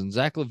Towns and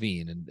Zach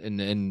LaVine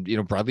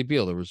and Bradley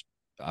Beal. There was,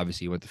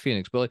 obviously he went to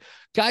Phoenix, but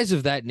guys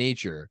of that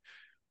nature.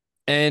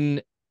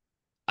 And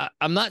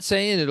I'm not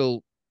saying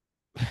it'll.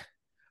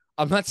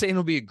 I'm not saying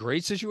it'll be a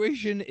great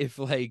situation if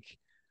like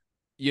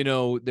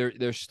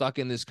they're stuck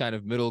in this kind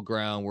of middle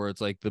ground where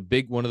it's like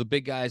one of the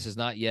big guys has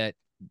not yet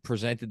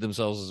presented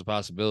themselves as a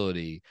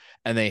possibility,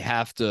 and they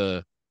have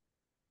to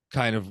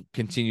kind of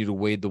continue to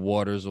wade the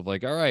waters of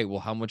like, all right, well,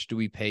 how much do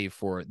we pay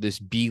for this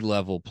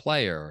B-level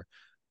player?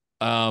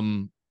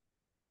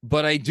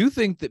 But I do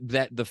think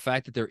that the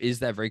fact that there is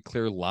that very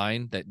clear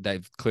line,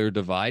 that clear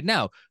divide.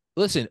 Now,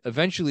 listen,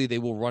 eventually they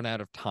will run out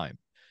of time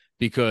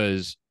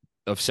because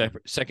of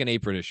second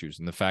apron issues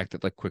and the fact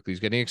that like Quickly's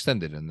getting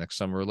extended, and next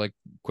summer like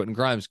Quentin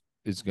Grimes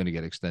is going to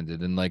get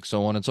extended, and like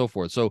so on and so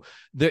forth. So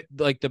the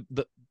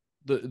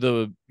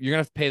you're gonna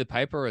have to pay the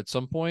piper at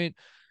some point.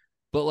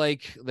 But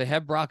like they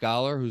have Brock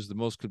Aller, who's the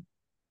most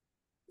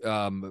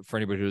for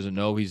anybody who doesn't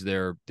know, he's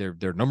their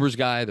numbers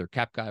guy, their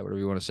cap guy, whatever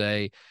you want to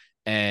say,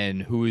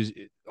 and who is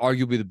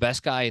arguably the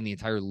best guy in the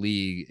entire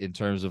league in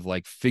terms of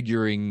like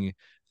figuring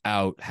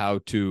out how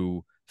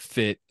to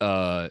fit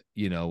a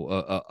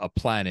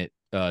planet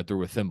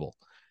through a thimble.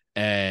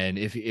 And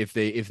if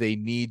they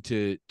need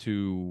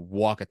to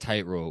walk a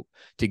tightrope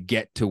to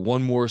get to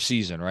one more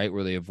season, right,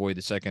 where they avoid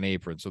the second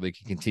apron so they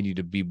can continue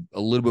to be a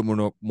little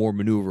bit more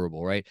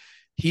maneuverable, right?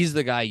 He's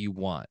the guy you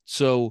want.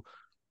 So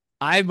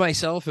I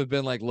myself have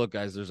been like, look,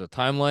 guys, there's a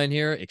timeline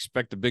here.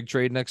 Expect a big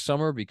trade next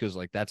summer because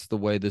like that's the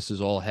way this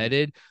is all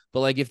headed. But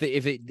like if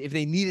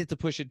they needed to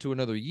push it to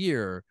another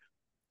year,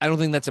 I don't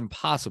think that's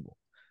impossible.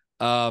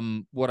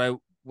 What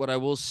I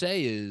will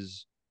say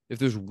is, if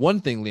there's one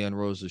thing Leon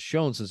Rose has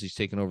shown since he's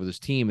taken over this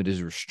team, it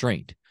is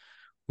restraint,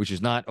 which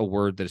is not a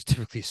word that is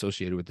typically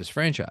associated with this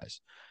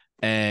franchise.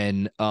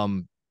 And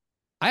they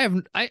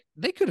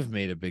could have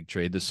made a big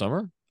trade this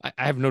summer. I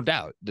have no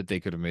doubt that they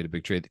could have made a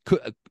big trade.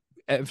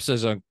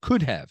 Emphasis on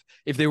could have,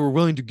 if they were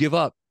willing to give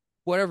up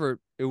whatever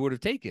it would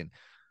have taken,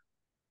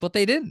 but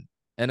they didn't.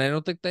 And I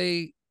don't think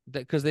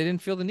because they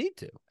didn't feel the need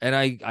to. And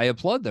I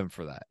applaud them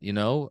for that,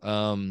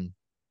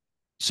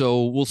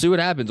 So we'll see what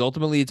happens.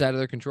 Ultimately, it's out of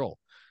their control.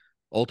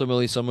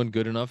 Ultimately, someone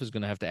good enough is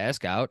going to have to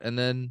ask out, and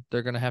then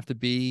they're going to have to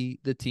be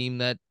the team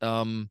that,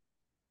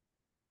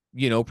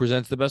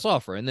 presents the best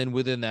offer. And then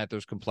within that,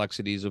 there's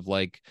complexities of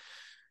like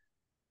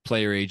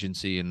player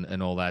agency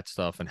and all that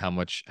stuff, and how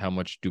much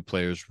do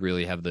players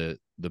really have the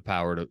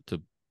power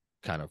to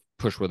kind of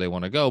push where they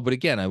want to go. But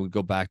again, I would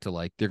go back to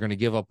like they're going to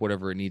give up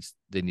whatever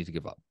they need to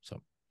give up.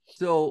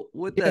 So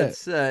with that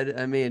said,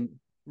 I mean,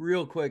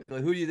 real quick,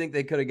 like, who do you think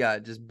they could have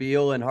got? Just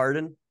Beal and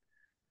Harden?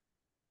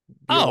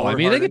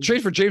 They could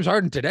trade for James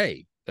Harden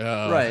today.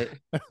 Right.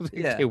 I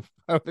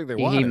don't think they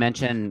want He it.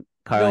 mentioned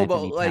Karl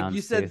Anthony but like Towns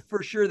you said, too.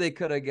 for sure they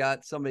could have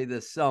got somebody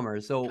this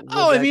summer. So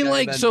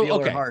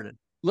okay. Harden?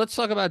 Let's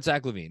talk about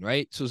Zach LaVine,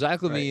 right? So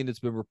Zach LaVine, It's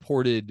been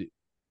reported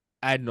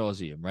ad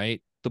nauseum,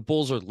 right? The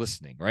Bulls are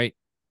listening, right?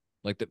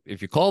 Like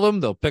if you call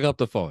them, they'll pick up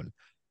the phone.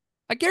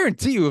 I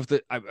guarantee you,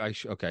 I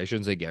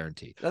shouldn't say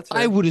guarantee. That's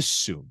fair. I would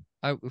assume.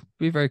 I would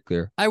be very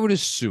clear. I would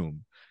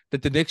assume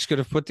that the Knicks could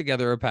have put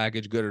together a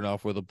package good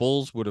enough where the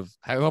Bulls would have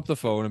hung up the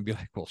phone and be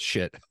like, well,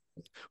 shit,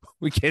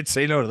 we can't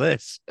say no to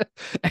this.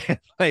 And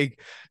like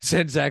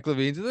send Zach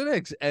LaVine to the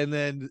Knicks. And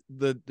then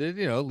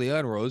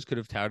Leon Rose could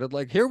have touted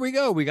like, here we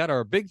go. We got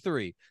our big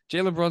three: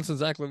 Jalen Brunson,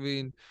 Zach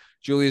LaVine,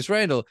 Julius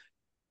Randle.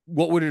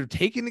 What would it have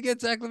taken to get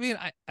Zach LaVine?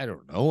 I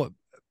don't know.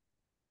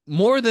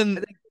 More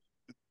than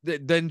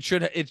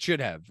it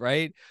should have,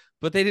 right?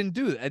 But they didn't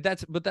do that.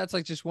 That's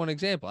like just one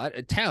example.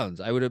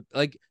 Towns, I would have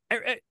like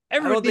I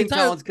don't think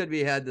Towns could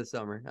be had this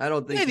summer. I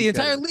don't think. Yeah, the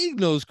entire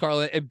league knows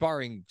Carl, and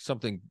barring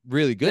something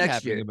really good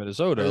happening in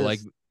Minnesota,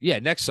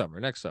 next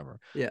summer.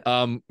 Yeah.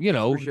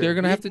 They're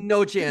gonna have to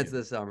no chance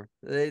this summer.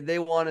 They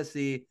want to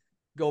see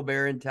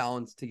Gobert and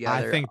Towns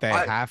together. I think they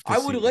have to. I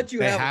would let you.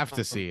 They have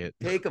to see it.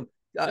 Take them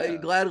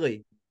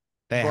gladly.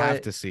 They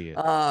have to see it.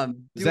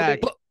 Zach,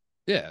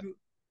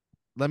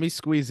 let me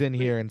squeeze in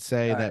here and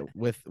say that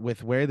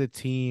with where the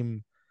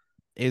team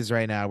is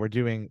right now, we're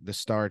doing the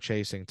star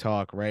chasing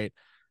talk, right?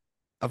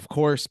 Of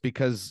course,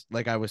 because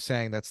like I was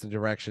saying, that's the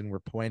direction we're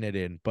pointed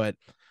in. But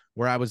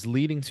where I was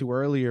leading to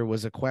earlier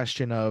was a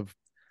question of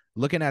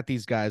looking at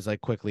these guys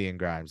like Quickly and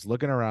Grimes,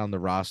 looking around the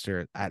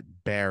roster at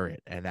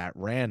Barrett and at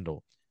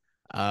Randall.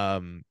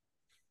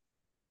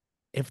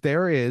 If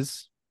there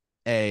is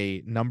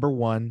a number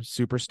one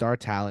superstar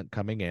talent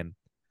coming in,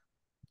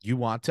 you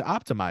want to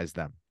optimize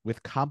them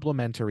with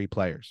complementary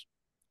players.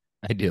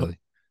 Ideally.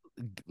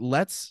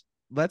 Let's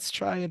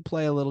try and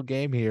play a little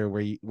game here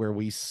where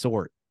we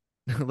sort.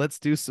 Let's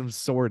do some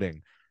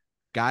sorting.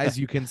 Guys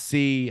you can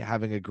see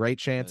having a great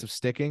chance of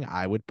sticking,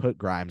 I would put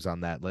Grimes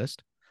on that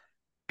list.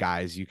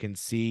 Guys you can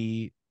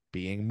see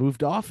being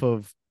moved off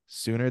of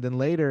sooner than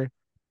later,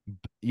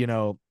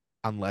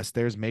 unless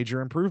there's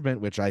major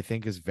improvement, which I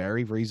think is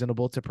very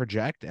reasonable to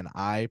project, and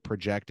I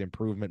project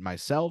improvement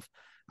myself.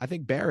 I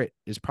think Barrett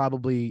is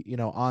probably,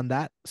 on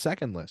that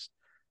second list.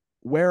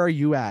 Where are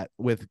you at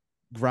with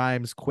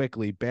Grimes,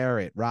 Quickly,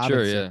 Barrett,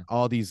 Robinson,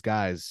 all these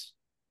guys,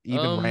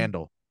 even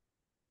Randall?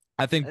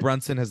 I think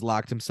Brunson has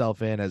locked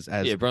himself in as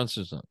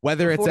Brunson's not.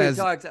 Whether it's as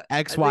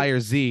X, Y, or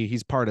Z,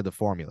 he's part of the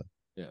formula.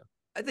 Yeah.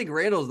 I think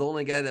Randall's the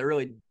only guy that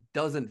really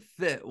doesn't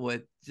fit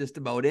with just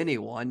about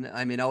anyone.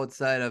 I mean,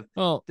 outside of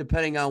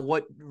depending on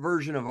what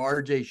version of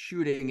RJ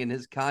shooting in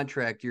his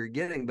contract you're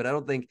getting, but I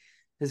don't think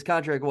his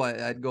contract,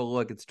 I'd go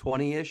look, it's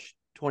 20-ish,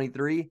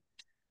 23.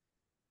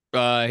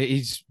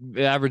 He's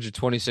average of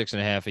 26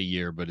 and a half a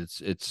year, but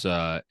it's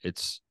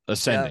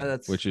ascending,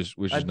 which is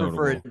I'd notable.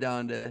 prefer it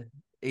down to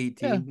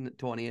 18,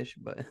 20-ish,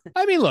 but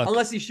I mean, look,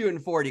 unless he's shooting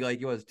 40 like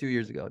he was 2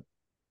 years ago.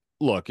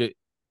 Look,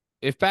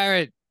 if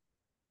Barrett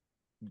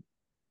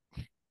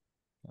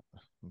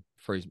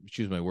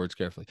choose my words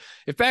carefully.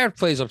 If Barrett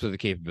plays up to the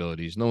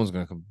capabilities, no one's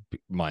going to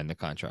mind the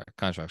contract.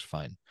 Contract's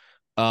fine.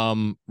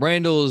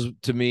 Randall is,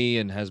 to me,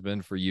 and has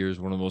been for years,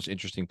 one of the most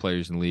interesting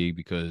players in the league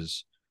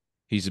because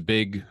he's a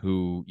big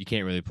who you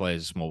can't really play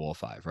as a small ball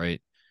five,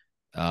 right?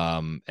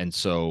 And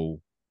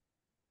so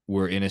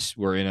we're in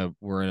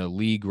a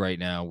league right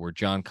now where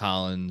John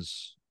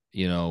Collins,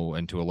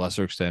 and to a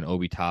lesser extent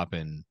Obi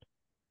Toppin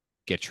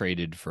get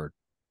traded for,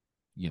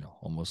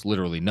 almost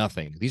literally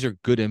nothing. These are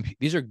good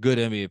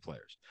NBA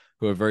players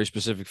who have very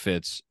specific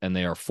fits, and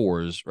they are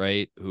fours,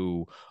 right?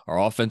 Who are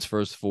offense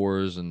first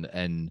fours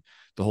and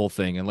the whole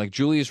thing. And like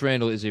Julius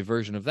Randle is a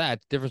version of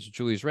that. The difference with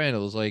Julius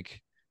Randle is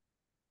like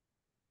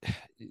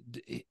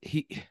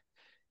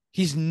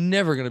he's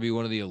never going to be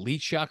one of the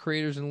elite shot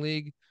creators in the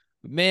league.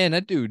 But man,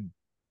 that dude,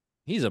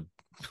 he's a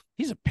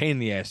pain in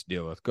the ass to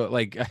deal with.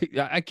 Like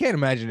I can't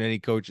imagine any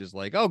coach is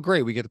like, oh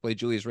great, we get to play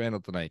Julius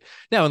Randle tonight.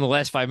 Now in the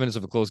last 5 minutes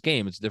of a close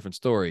game, it's a different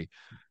story.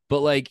 But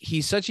like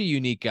he's such a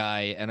unique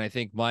guy, and I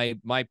think my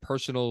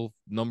personal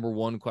number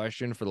one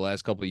question for the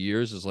last couple of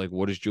years is like,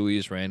 what is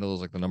Julius Randle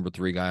as like the number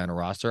 3 guy on a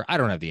roster? I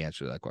don't have the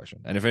answer to that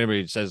question. And if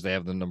anybody says they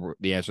have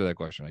the answer to that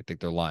question, I think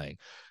they're lying,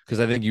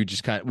 because I think you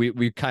just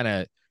we kind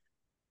of.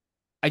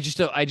 I just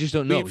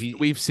don't know.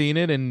 We've seen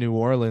it in New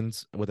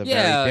Orleans with a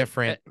very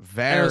different,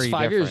 very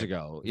 5 years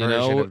ago,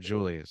 version of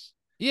Julius.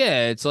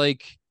 Yeah, it's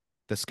like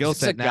the skill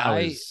set now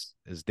is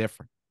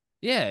different.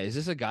 Yeah, is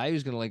this a guy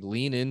who's gonna like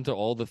lean into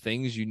all the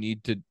things you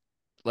need to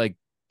like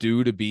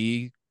do to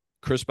be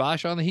Chris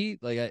Bosh on the Heat?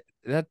 Like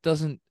that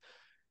doesn't.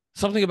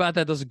 Something about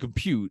that doesn't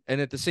compute.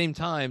 And at the same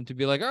time, to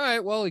be like, all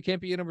right, well, he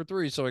can't be a number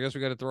 3, so I guess we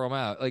got to throw him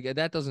out. Like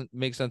that doesn't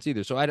make sense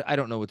either. So I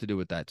don't know what to do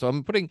with that. So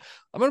I'm going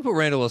to put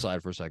Randall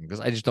aside for a second because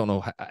I just don't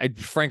know. I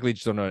frankly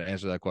just don't know how to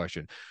answer that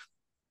question.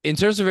 In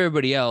terms of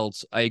everybody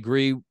else, I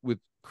agree with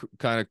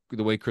kind of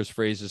the way Chris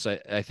phrased this.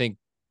 I think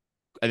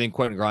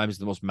Quentin Grimes is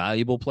the most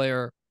malleable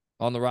player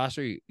on the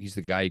roster. He's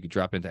the guy you could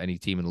drop into any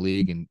team in the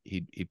league and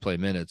he'd play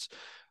minutes.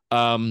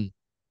 And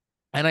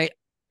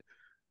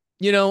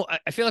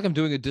I feel like I'm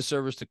doing a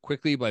disservice to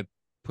Quickly by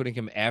putting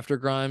him after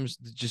Grimes.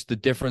 Just the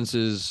difference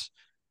is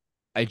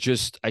I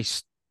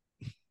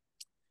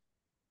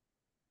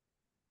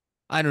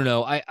don't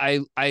know.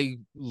 I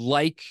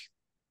like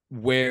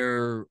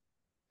where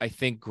I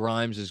think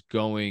Grimes is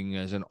going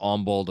as an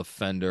on-ball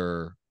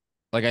defender.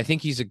 Like, I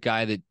think he's a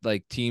guy that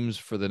like teams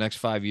for the next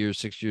 5 years,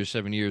 6 years,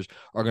 7 years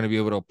are going to be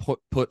able to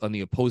put on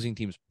the opposing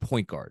team's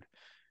point guard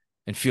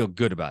and feel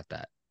good about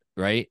that.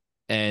 Right.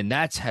 And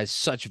that has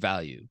such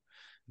value.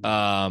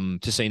 To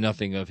say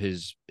nothing of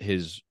his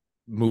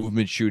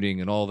movement shooting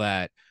and all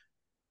that.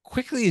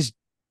 Quickly is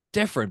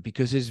different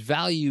because his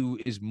value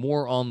is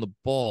more on the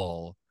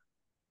ball,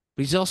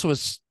 but he's also a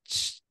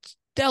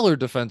stellar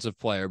defensive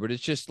player. But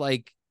it's just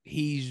like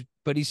he's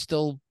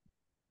still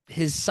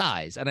his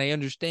size, and I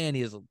understand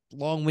he has a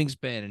long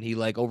wingspan and he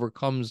like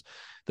overcomes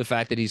the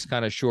fact that he's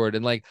kind of short.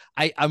 And like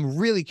I'm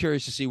really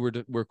curious to see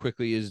where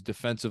Quickly is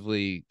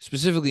defensively,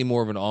 specifically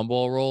more of an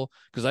on-ball role,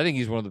 because I think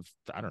he's one of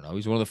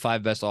the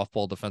 5 best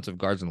off-ball defensive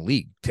guards in the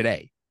league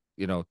today.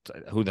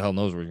 Who the hell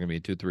knows where he's going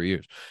to be in 2-3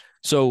 years.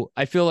 So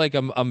I feel like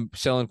I'm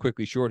selling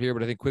Quickly short here,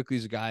 but I think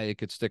Quickly's a guy that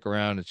could stick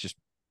around. It's just,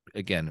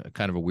 again,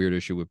 kind of a weird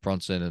issue with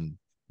Brunson and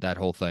that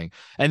whole thing.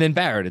 And then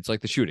Barrett, it's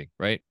like the shooting,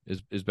 right?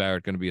 Is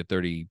Barrett going to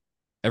be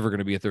ever going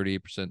to be a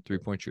 38%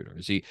 3-point shooter?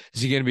 Is he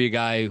going to be a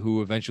guy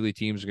who eventually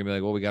teams are going to be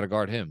like, well, we got to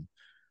guard him?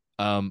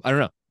 I don't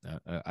know.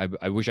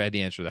 I wish I had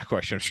the answer to that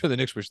question. I'm sure the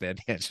Knicks wish they had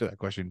the answer to that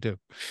question too.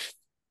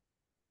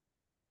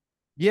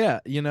 Yeah,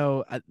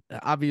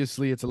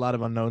 obviously it's a lot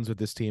of unknowns with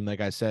this team.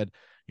 Like I said,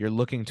 you're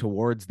looking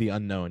towards the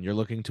unknown. You're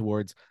looking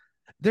towards,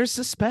 there's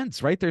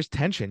suspense, right? There's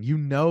tension.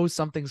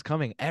 Something's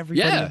coming.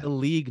 Everybody in the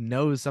league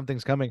knows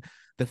something's coming.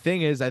 The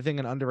thing is, I think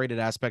an underrated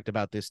aspect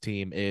about this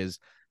team is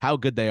how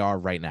good they are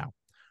right now,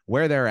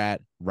 where they're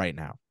at right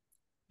now.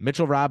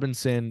 Mitchell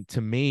Robinson,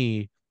 to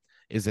me,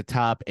 is a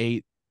top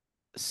 8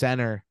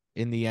 center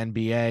in the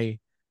NBA.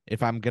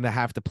 If I'm going to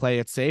have to play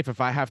it safe,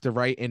 if I have to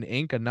write in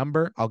ink a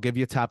number, I'll give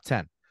you top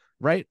 10,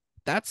 right?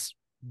 That's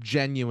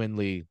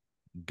genuinely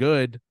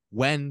good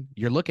when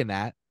you're looking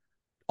at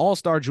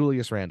all-star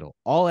Julius Randle,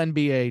 all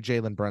NBA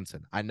Jalen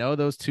Brunson. I know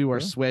those two are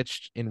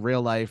switched in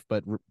real life,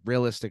 but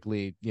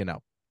realistically,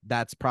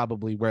 that's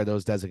probably where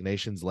those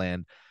designations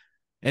land.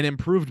 An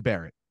improved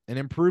Barrett, an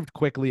improved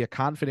Quickly, a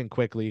confident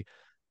Quickly.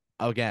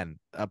 Again,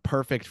 a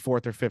perfect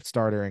 4th or 5th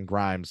starter in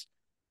Grimes.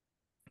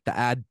 The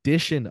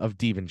addition of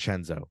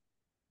DiVincenzo,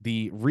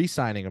 the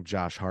re-signing of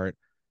Josh Hart.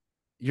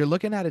 You're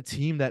looking at a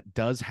team that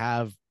does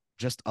have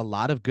just a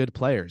lot of good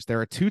players. There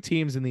are 2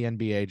 teams in the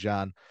NBA,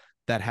 John,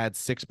 that had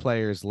 6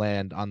 players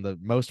land on the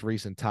most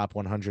recent top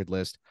 100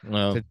 list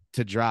to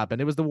drop,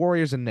 and it was the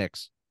Warriors and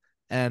Knicks.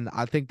 And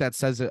I think that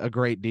says a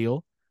great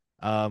deal.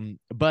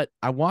 But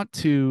I want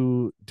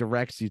to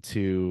direct you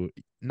to,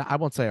 I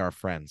won't say our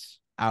friends,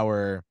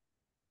 who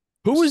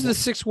is the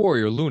 6th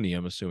Warrior? Looney,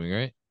 I'm assuming,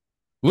 right?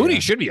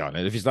 Looney should be on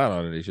it. If he's not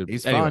on it, he should be.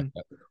 He's anyway,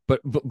 fun.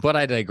 But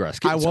I digress.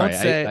 I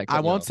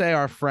won't say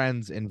our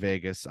friends in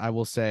Vegas. I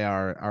will say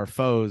our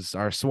foes,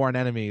 our sworn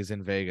enemies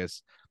in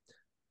Vegas.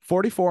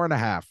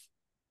 44.5.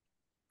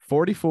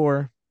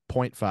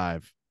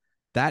 44.5.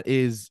 That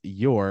is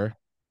your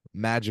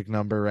magic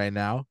number right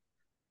now.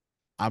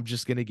 I'm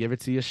just gonna give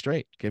it to you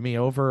straight. Give me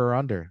over or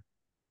under.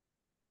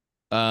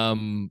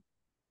 Andrew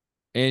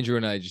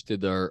and I just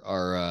did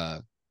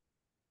our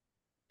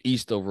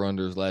East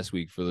over-unders last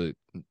week for the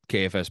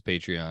KFS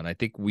Patreon. I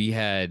think we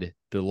had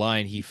the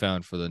line he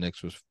found for the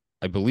Knicks was,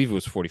 I believe it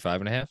was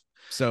 45.5.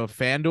 So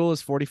FanDuel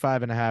is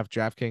 45.5,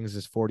 DraftKings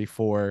is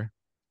 44,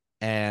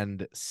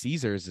 and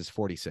Caesars is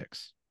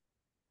 46.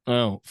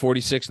 Oh,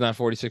 46, not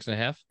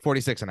 46.5?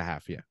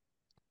 46.5, yeah.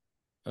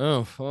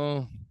 Oh,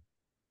 well.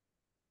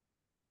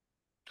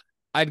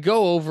 I'd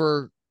go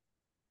over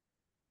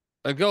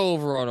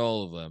on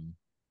all of them.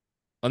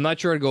 I'm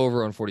not sure I'd go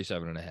over on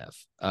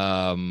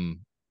 47.5.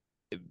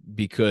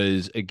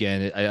 Because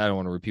again, I don't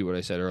want to repeat what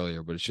I said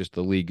earlier, but it's just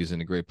the league is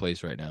in a great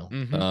place right now.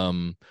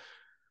 Mm-hmm.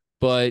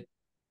 But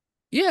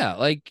yeah,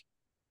 like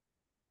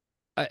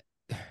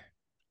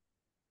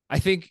I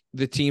think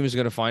the team is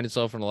going to find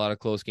itself in a lot of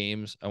close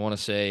games. I want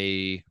to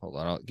say, hold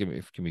on, give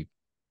me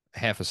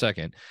half a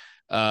second,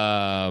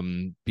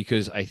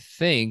 because I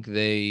think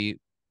they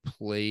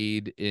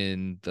played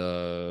in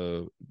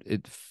the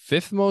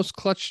 5th most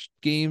clutch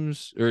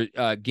games or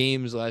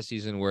games last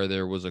season where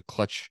there was a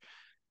clutch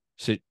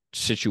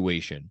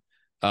situation.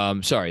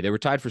 Sorry, they were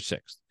tied for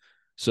 6th.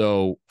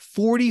 So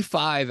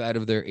 45 out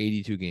of their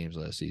 82 games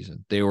last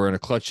season, they were in a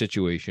clutch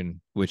situation,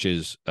 which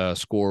is a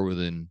score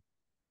within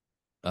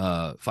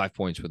 5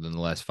 points within the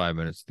last 5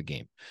 minutes of the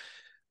game.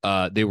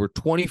 They were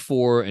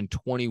 24 and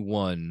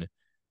 21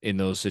 in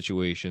those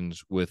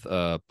situations with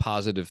a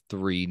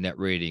 +3 net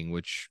rating,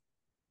 which,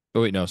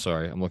 oh wait, no,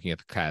 sorry, I'm looking at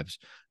the Cavs.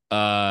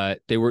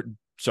 They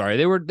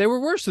were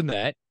worse than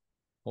that.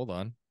 Hold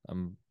on.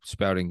 I'm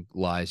spouting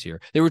lies here.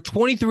 They were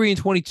 23 and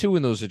 22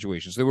 in those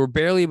situations. They were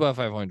barely above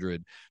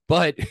 500,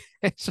 but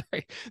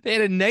sorry, they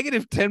had a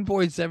negative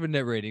 10.7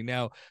 net rating.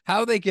 Now,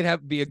 how they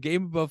could be a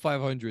game above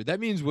 500, that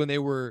means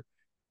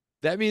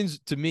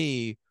to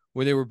me,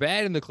 when they were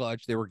bad in the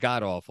clutch, they were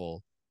god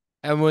awful.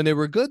 And when they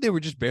were good, they were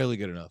just barely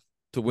good enough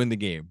to win the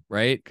game,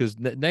 right? Because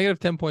negative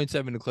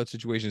 10.7 in clutch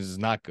situations is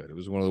not good. It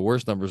was one of the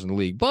worst numbers in the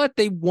league, but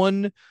they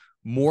won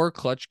more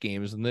clutch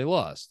games than they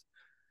lost.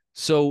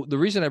 So the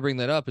reason I bring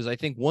that up is I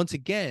think once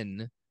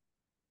again,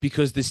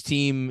 because this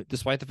team,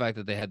 despite the fact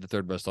that they had the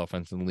 3rd best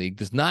offense in the league,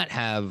 does not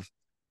have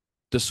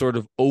the sort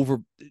of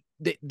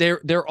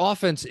their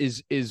offense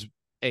is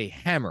a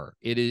hammer.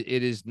 It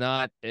is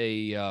not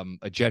a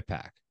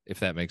jetpack, if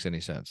that makes any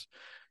sense.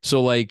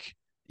 So like,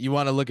 you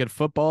want to look at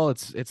football,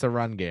 it's a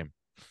run game.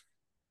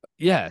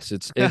 Yes,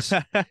 it's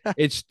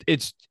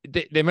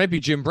they might be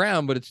Jim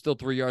Brown, but it's still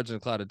 3 yards in a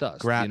cloud of dust.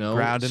 Ground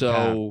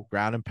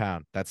and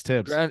pound. That's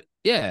Tibbs.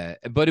 Yeah,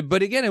 but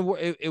again,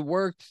 it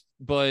worked.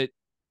 But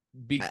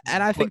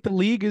I think the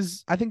league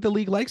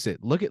likes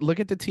it. Look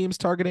at the teams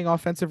targeting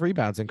offensive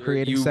rebounds and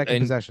creating second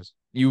possessions.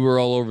 You were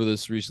all over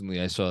this recently.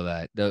 I saw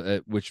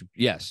that. Which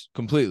yes,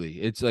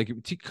 completely. It's like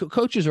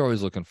coaches are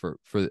always looking for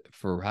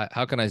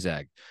how can I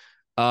zag.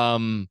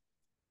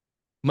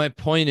 My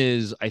point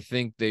is, I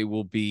think they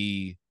will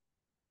be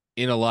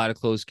in a lot of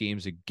close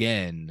games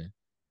again,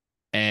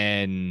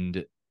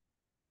 and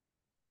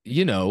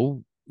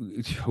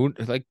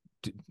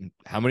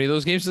how many of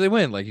those games do they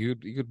win? Like you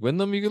could win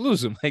them, you could lose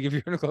them. Like if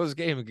you're in a close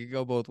game, it could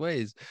go both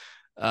ways.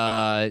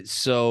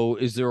 So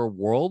is there a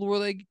world where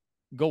they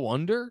go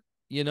under?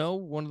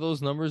 One of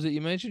those numbers that you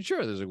mentioned.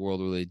 Sure, there's a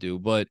world where they do,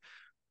 but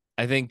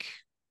I think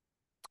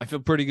I feel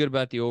pretty good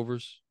about the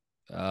overs.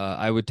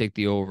 I would take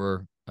the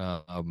over.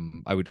 I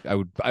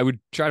would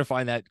try to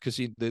find that because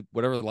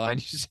whatever the line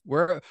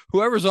where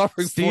whoever's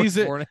offering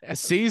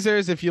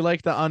Caesars, if you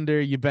like the under,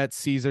 you bet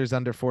Caesars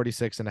under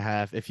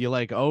 46.5. If you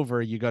like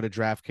over, you go to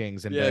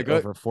DraftKings and bet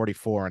over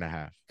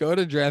 44.5. Go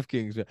to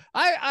DraftKings.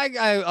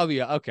 I'll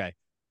be okay.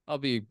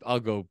 I'll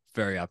go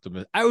very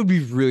optimistic. I would be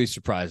really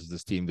surprised if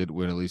this team did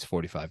win at least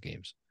 45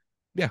 games.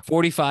 Yeah,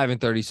 45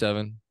 and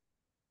 37.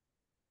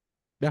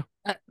 Yeah,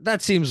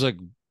 that seems like.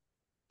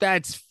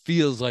 That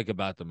feels like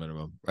about the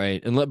minimum,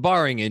 right? And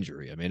barring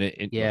injury, I mean,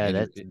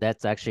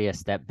 that's actually a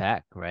step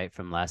back, right,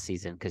 from last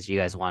season because you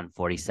guys won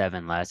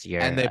 47 last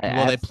year, and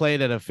they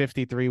played at a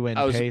 53 win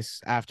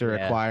pace after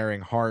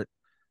acquiring Hart.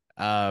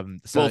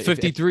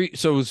 53.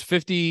 So it was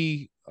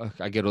 50.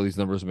 I get all these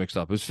numbers mixed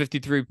up. It was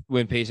 53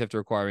 win pace after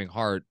acquiring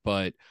Hart,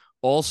 but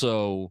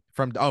also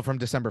from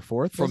December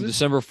 4th. From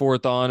December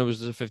 4th on, it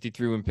was a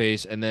 53 win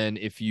pace, and then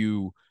if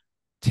you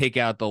take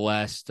out the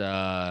last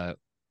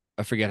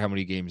I forget how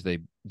many games they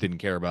didn't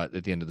care about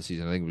at the end of the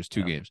season. I think it was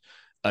 2 games.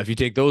 If you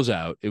take those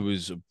out, it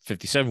was a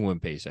 57 win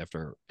pace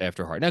after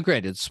Hart. Now,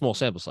 granted, it's small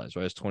sample size,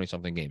 right? It's 20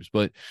 something games,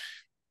 but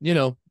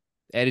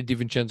added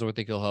DiVincenzo, I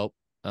think he'll help.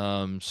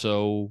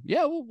 So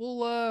yeah,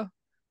 we'll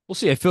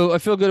see. I feel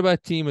good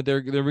about the team, but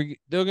they're going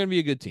to be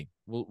a good team.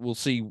 We'll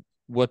see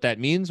what that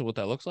means, what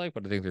that looks like,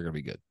 but I think they're going to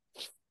be good.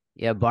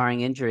 Yeah,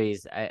 barring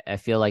injuries, I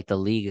feel like the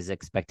league is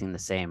expecting the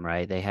same,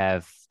 right? They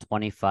have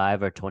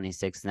 25 or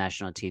 26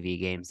 national TV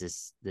games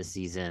this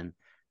season.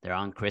 They're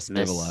on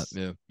Christmas. They have a lot,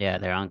 yeah. Yeah,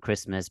 they're on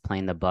Christmas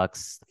playing the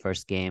Bucks, the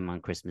first game on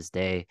Christmas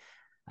Day.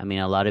 I mean,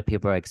 a lot of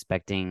people are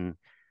expecting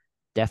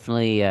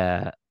definitely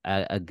a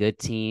good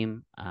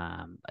team.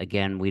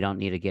 Again, we don't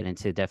need to get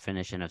into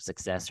definition of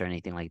success or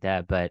anything like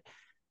that, but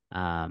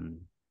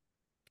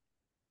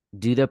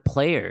do the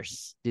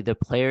players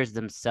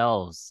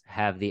themselves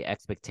have the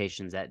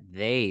expectations that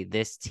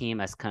this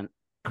team as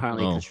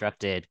currently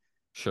constructed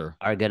sure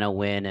are going to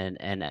win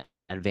and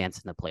advance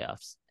in the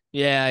playoffs?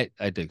 Yeah,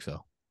 I think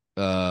so.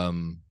 I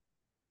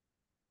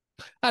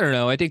don't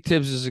know. I think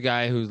Tibbs is a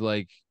guy who's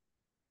like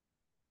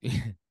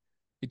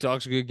he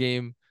talks a good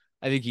game.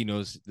 I think he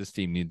knows this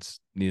team needs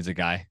a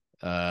guy.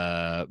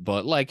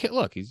 But like,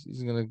 look, he's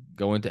gonna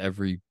go into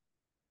every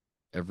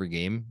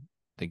game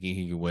thinking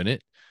he can win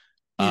it.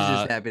 He's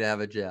just happy to have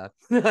a job.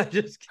 I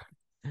just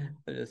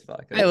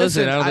fucking. Hey,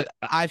 listen, I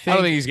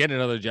don't think he's getting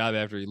another job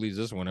after he leaves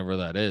this one, whatever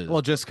that is.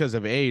 Well, just because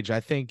of age,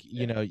 I think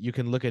you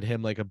can look at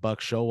him like a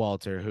Buck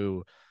Showalter,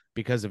 who,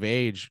 because of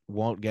age,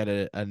 won't get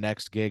a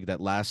next gig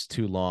that lasts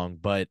too long,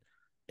 but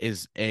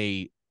is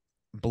a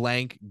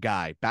blank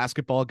guy,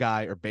 basketball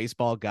guy or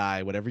baseball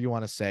guy, whatever you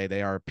want to say.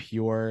 They are a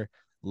pure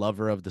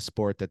lover of the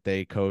sport that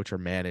they coach or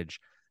manage,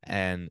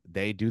 and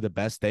they do the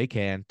best they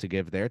can to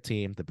give their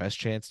team the best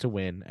chance to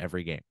win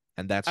every game.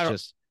 And that's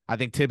I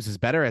think Tibbs is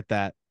better at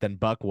that than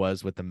Buck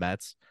was with the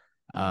Mets.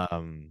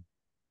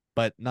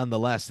 But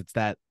nonetheless, it's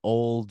that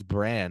old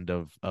brand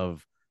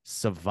of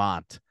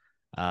savant.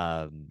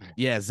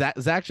 Yeah,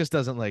 Zach just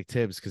doesn't like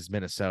Tibbs because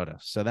Minnesota.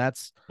 So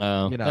that's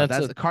I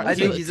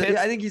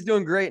think he's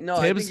doing great. No,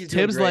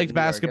 Tibbs liked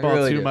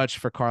basketball too much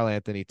for Karl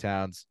Anthony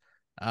Towns.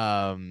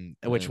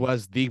 Which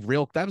was the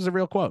real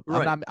quote.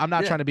 Right. I'm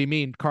not trying to be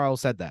mean. Karl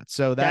said that.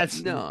 So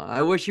that's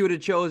I wish he would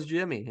have chose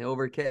Jimmy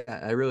over Cat.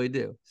 I really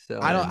do. So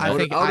I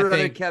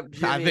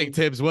think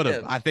Tibbs would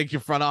have. I think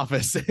your front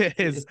office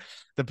is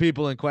the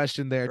people in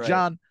question there. Right.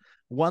 John,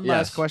 one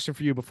last question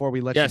for you before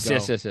we let you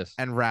go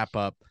and wrap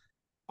up.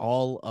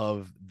 All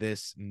of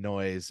this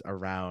noise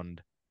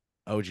around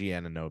OG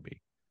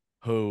Anunoby,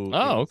 who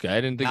I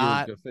didn't think you were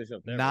going to fish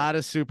up there. Not a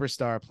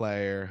superstar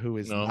player, who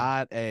is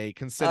not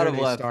considered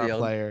a star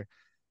player,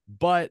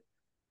 but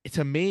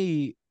to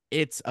me,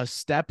 it's a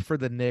step for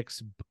the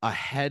Knicks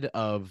ahead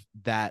of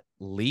that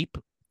leap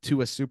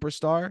to a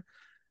superstar.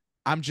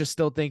 I'm just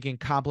still thinking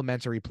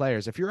complementary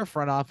players. If you're a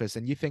front office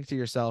and you think to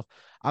yourself,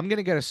 I'm going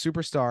to get a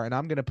superstar and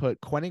I'm going to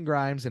put Quentin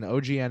Grimes and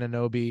OG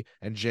Anunoby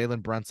and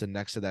Jalen Brunson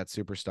next to that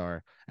superstar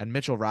and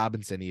Mitchell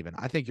Robinson even,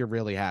 I think you're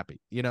really happy.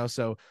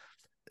 So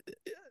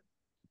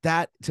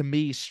that to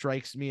me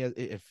strikes me as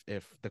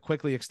if the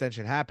Quickly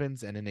extension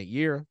happens and in a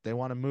year they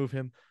want to move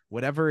him,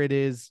 whatever it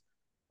is,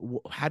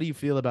 how do you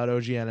feel about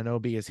OG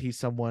Anunoby? Is he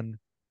someone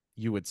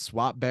you would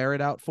swap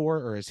Barrett out for,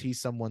 or is he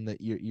someone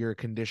that your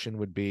condition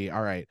would be,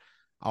 all right,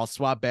 I'll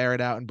swap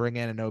Barrett out and bring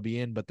Anunoby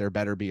in, but there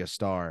better be a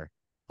star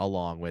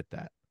along with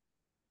that?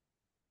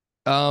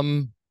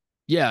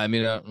 Yeah, I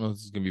mean, I don't know if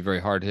this is going to be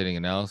very hard-hitting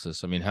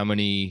analysis. I mean, how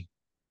many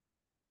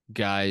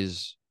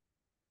guys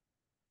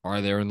are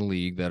there in the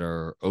league that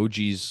are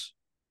OG's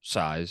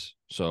size?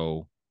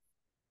 So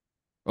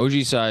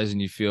OG size,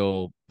 and you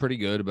feel pretty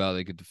good about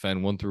they could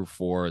defend 1 through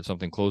 4 at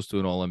something close to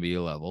an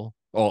all-NBA level,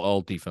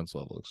 all defense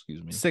level,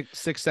 excuse me.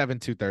 6'7",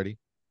 230.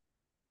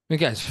 The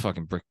guy's a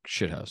fucking brick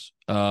shithouse.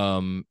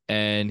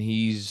 And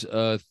he's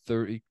a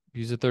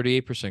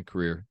 38%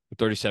 career,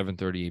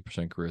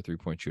 38% career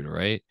 3-point shooter,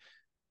 right?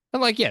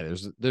 And like, yeah,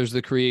 there's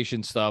the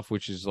creation stuff,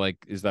 which is like,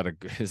 is that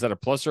a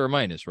plus or a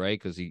minus,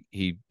 right? Because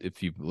he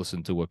if you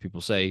listen to what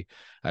people say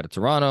out of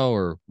Toronto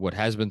or what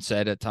has been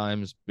said at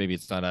times, maybe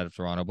it's not out of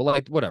Toronto, but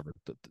like whatever,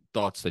 the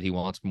thoughts that he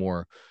wants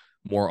more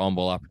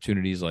on-ball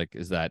opportunities. Like,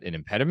 is that an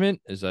impediment?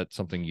 Is that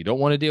something you don't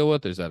want to deal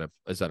with? Is that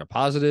a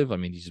positive? I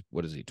mean, he's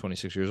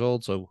 26 years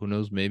old, so who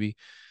knows, maybe.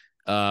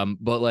 But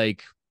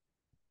like,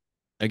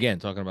 again,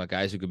 talking about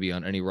guys who could be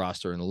on any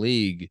roster in the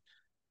league.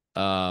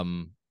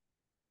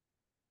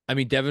 I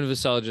mean, Devin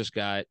Vassell just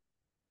got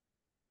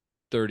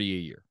 30 a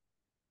year,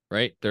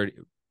 right? 30,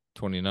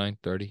 29,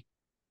 30.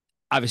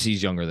 Obviously,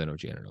 he's younger than OG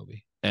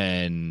Anunoby.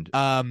 And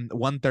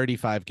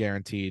 135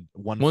 guaranteed,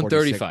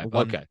 135.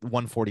 Okay.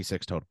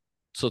 146 total.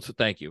 So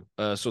thank you.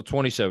 So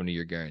 27 a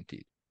year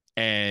guaranteed.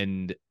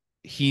 And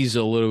he's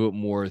a little bit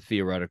more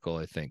theoretical,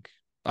 I think.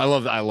 I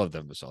love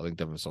Devin Vassell. I think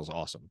Devin Vassell's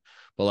awesome.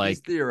 But like, he's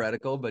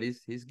theoretical, but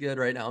he's good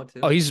right now too.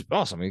 Oh, he's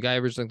awesome. The guy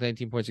averaged like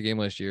 19 points a game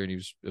last year, and he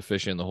was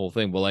efficient in the whole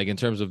thing. But like, in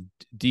terms of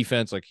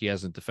defense, like, he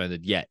hasn't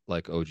defended yet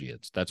like OG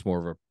is. That's more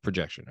of a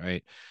projection,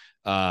 right?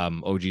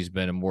 OG's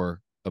been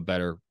a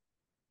better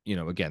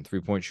again,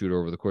 3-point shooter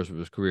over the course of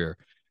his career.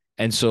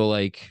 And so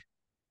like,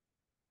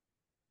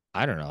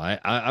 I don't know.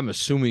 I'm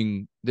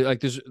assuming that,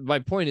 like, my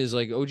point is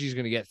like OG's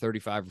going to get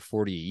 35 or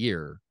 40 a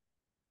year.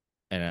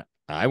 And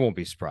I won't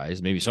be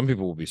surprised. Maybe some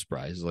people will be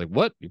surprised. Like,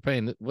 what, you're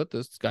paying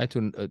this guy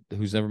to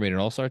who's never made an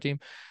all-star team?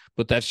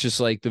 But that's just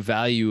like the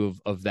value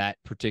of that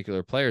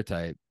particular player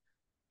type.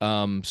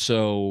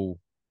 So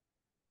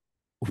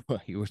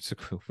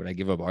would I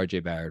give up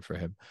RJ Barrett for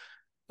him?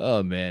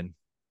 Oh man.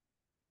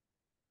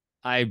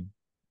 I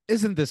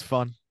Isn't this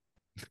fun?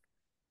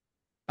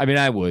 I mean,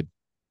 I would.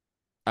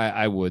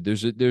 I would.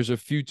 There's a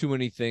few too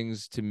many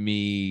things to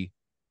me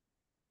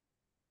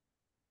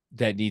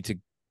that need to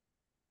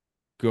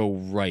go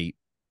right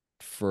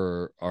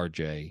for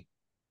RJ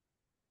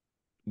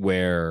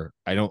where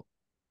I don't,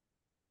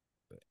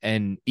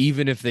 and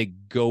even if they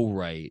go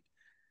right,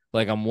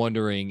 like I'm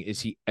wondering,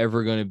 is he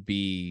ever going to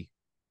be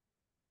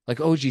like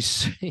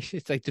OG's?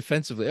 It's like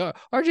defensively,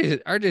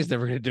 RJ's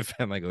never going to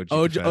defend like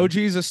OG.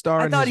 OG's a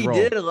star I in thought his he role.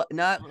 did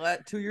not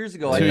 2 years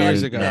ago. 2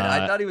 years ago.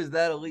 I thought he was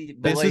that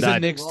elite. But This like, is a he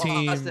Knicks lost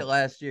team. it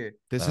last year.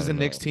 This is a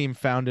Knicks team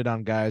founded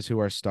on guys who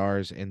are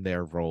stars in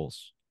their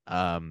roles.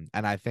 And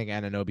I think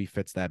Anunoby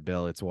fits that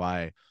bill. It's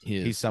why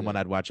he's someone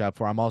I'd watch out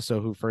for. I'm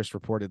also who first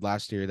reported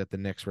last year that the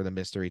Knicks were the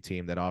mystery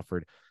team that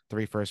offered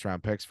 3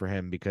 first-round picks for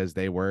him because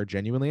they were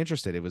genuinely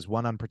interested. It was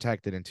 1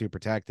 unprotected and 2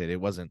 protected. It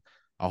wasn't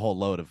a whole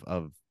load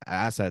of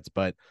assets,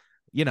 but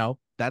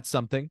that's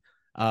something.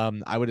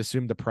 I would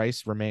assume the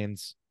price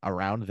remains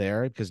around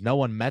there because no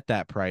one met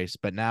that price,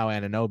 but now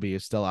Anunoby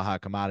is still a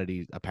hot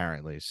commodity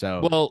apparently.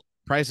 So well,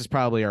 price is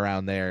probably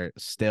around there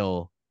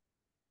still.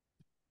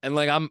 And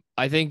like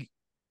I think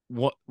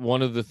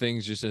one of the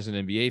things, just as an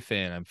NBA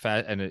fan, I'm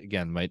fat, and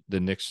again, the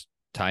Knicks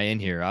tie in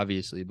here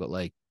obviously, but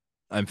like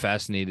I'm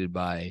fascinated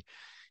by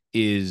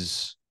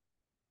is,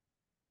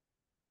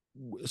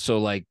 so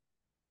like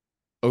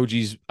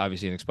OG's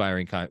obviously an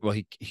expiring well,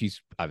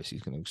 he's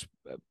going to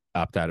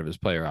opt out of his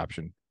player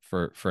option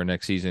for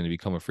next season to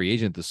become a free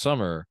agent this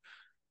summer.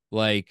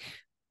 Like,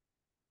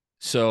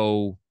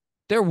 so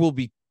there will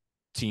be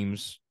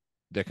teams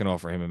that can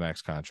offer him a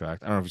max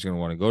contract. I don't know if he's going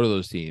to want to go to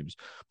those teams,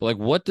 but like,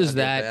 what does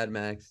that bad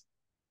max?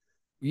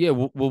 Yeah,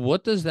 well,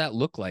 what does that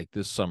look like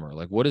this summer?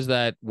 Like, what is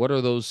that? What are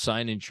those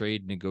sign and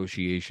trade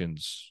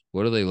negotiations?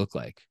 What do they look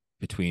like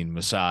between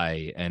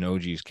Masai and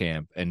OG's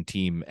camp and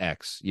Team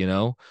X?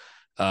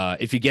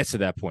 If he gets to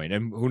that point,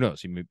 and who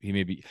knows, he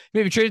may be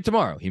traded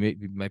tomorrow. He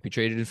might be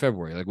traded in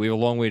February. Like, we have a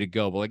long way to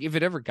go. But like, if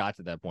it ever got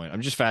to that point,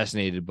 I'm just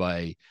fascinated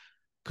by,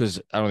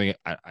 because I don't think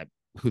I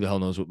who the hell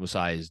knows what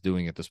Masai is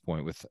doing at this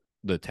point with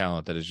the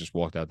talent that has just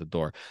walked out the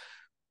door.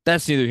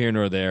 That's neither here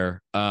nor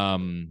there.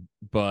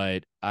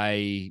 But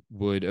I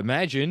would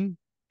imagine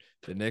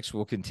the Knicks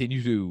will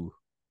continue to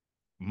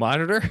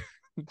monitor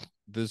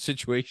the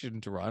situation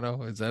in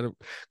Toronto. Is that a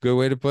good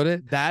way to put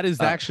it? That is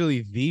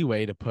actually the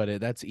way to put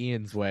it. That's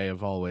Ian's way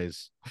of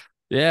always.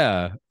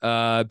 Yeah.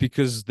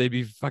 Because they'd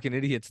be fucking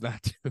idiots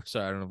not to.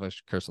 Sorry, I don't know if I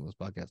should curse on this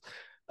podcast.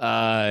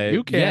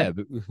 You can. Yeah,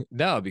 but,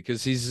 no,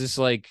 because he's just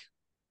like,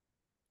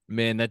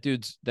 man, that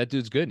dude's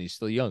good and he's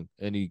still young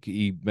and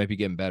he might be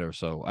getting better.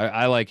 So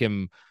I like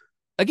him.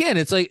 Again,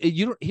 it's like,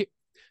 you don't.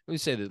 Let me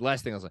say the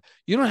last thing I was like,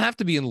 you don't have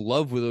to be in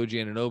love with OG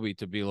Anunoby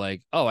to be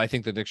like, oh, I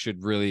think the Knicks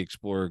should really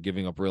explore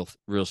giving up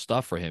real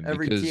stuff for him.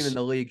 Every team in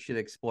the league should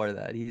explore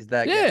that. He's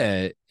that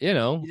guy.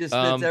 Yeah, he just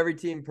fits every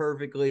team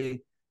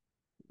perfectly.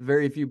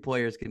 Very few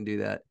players can do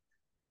that.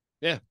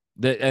 Yeah,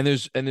 and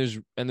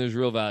there's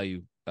real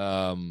value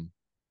in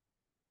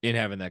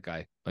having that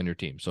guy on your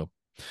team. So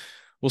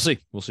we'll see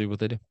what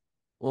they do.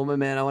 Well, my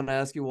man, I want to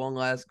ask you one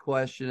last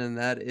question, and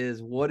that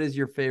is, what is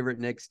your favorite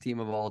Knicks team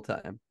of all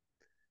time?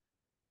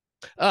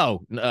 Oh,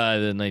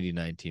 the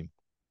 99 team.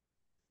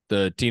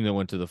 The team that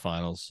went to the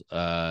finals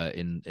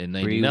in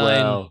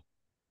 99.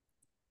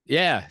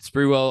 Yeah,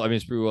 Sprewell. I mean,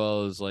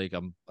 Sprewell is like,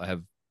 I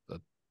have a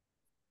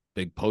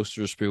big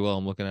poster of Sprewell.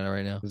 I'm looking at it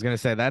right now. I was gonna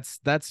say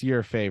that's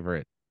your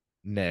favorite,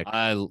 Nick.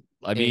 I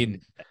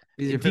mean,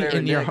 he's your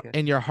favorite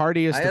in your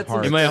heartiest of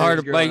hearts. In my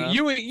heart, like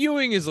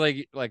Ewing is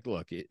like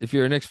look, if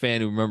you're a Knicks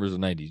fan who remembers the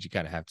 90s, you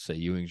kind of have to say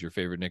Ewing's your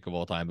favorite Knick of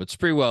all time. But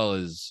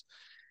Sprewell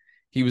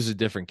he was a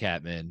different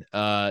cat, man.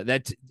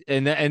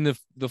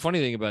 The funny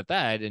thing about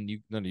that, and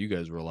none of you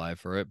guys were alive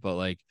for it, but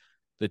like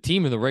the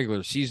team in the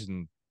regular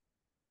season,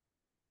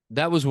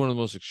 that was one of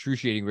the most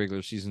excruciating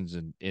regular seasons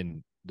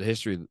in the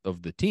history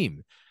of the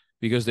team,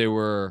 because they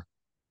were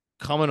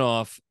coming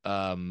off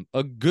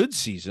a good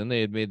season.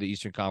 They had made the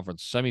Eastern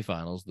Conference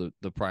semifinals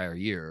the prior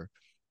year,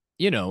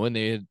 and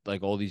they had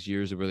like all these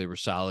years where they were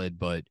solid,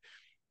 but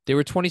they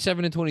were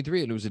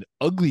 27-23, and it was an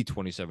ugly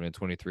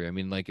 27-23. I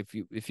mean, like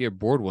if you're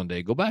bored one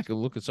day, go back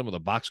and look at some of the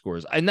box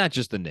scores, and not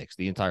just the Knicks,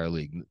 the entire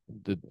league.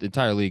 The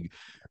entire league,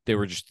 they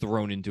were just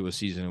thrown into a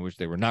season in which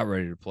they were not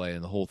ready to play,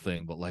 and the whole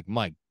thing. But like,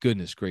 my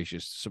goodness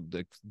gracious, some of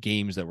the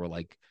games that were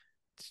like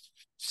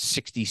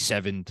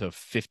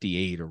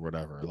 67-58 or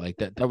whatever, like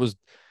that was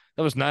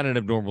not an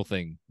abnormal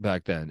thing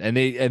back then, and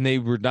they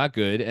were not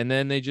good, and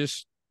then they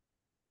just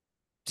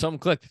something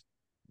clicked,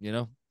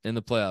 in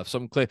the playoffs.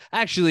 Something clicked.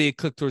 Actually, it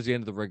clicked towards the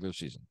end of the regular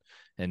season,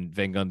 and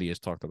Van Gundy has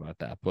talked about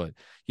that. But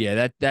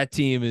yeah, that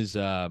team is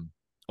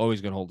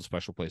always going to hold a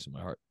special place in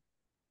my heart.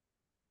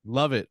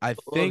 Love it. I Loved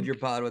think your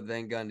pod with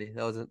Van Gundy.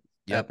 That was an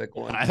Yep. epic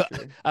one. I, For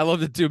sure. I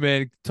loved it too,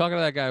 man. Talking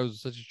to that guy was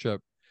such a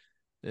trip.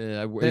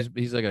 Yeah,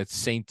 he's like a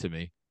saint to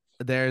me.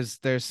 there's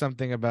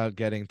something about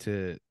getting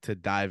to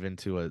dive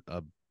into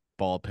a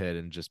ball pit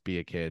and just be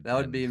a kid. That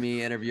would and, be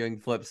me interviewing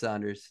Flip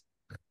Saunders.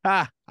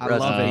 I Rest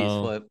love in it. peace,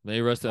 Flip. May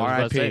he rest. I was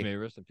about to say, R.I.P. may he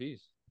rest in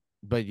peace.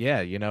 But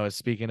yeah,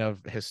 speaking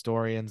of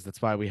historians,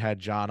 that's why we had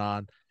John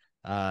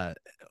on.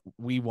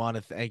 We want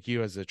to thank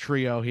you as a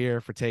trio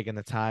here for taking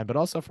the time, but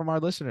also from our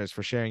listeners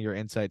for sharing your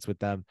insights with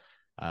them,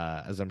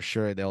 as I'm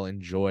sure they'll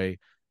enjoy.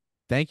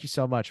 Thank you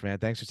so much, man.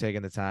 Thanks for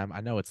taking the time.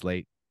 I know it's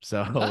late,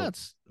 so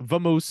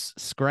vamoose,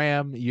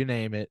 scram, you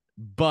name it.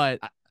 But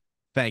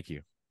thank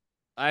you.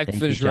 I Thank you,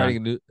 finished John. writing a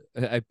new.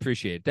 I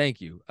appreciate it.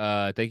 Thank you.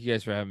 Thank you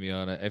guys for having me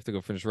on. I have to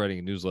go finish writing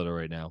a newsletter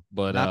right now.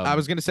 But I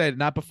was gonna say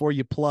not before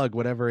you plug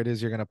whatever it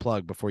is you're gonna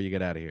plug before you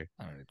get out of here.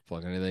 I don't need to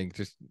plug anything.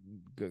 Just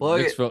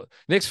Plug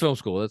Knicks Film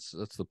School. That's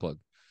the plug.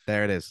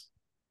 There it is.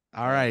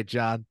 All right,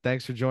 John.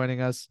 Thanks for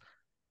joining us.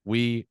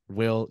 We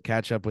will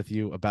catch up with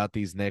you about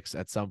these Knicks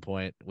at some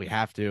point. We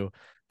have to.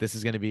 This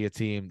is going to be a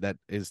team that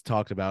is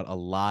talked about a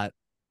lot,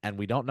 and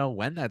we don't know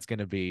when that's going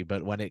to be.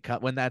 But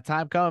when that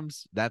time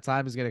comes, that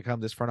time is going to come.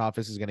 This front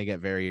office is going to get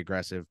very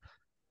aggressive.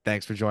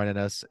 Thanks for joining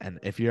us. And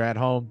if you're at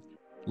home,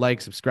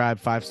 like,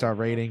 subscribe, 5-star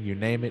rating, you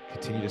name it.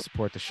 Continue to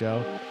support the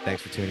show.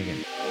 Thanks for tuning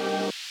in.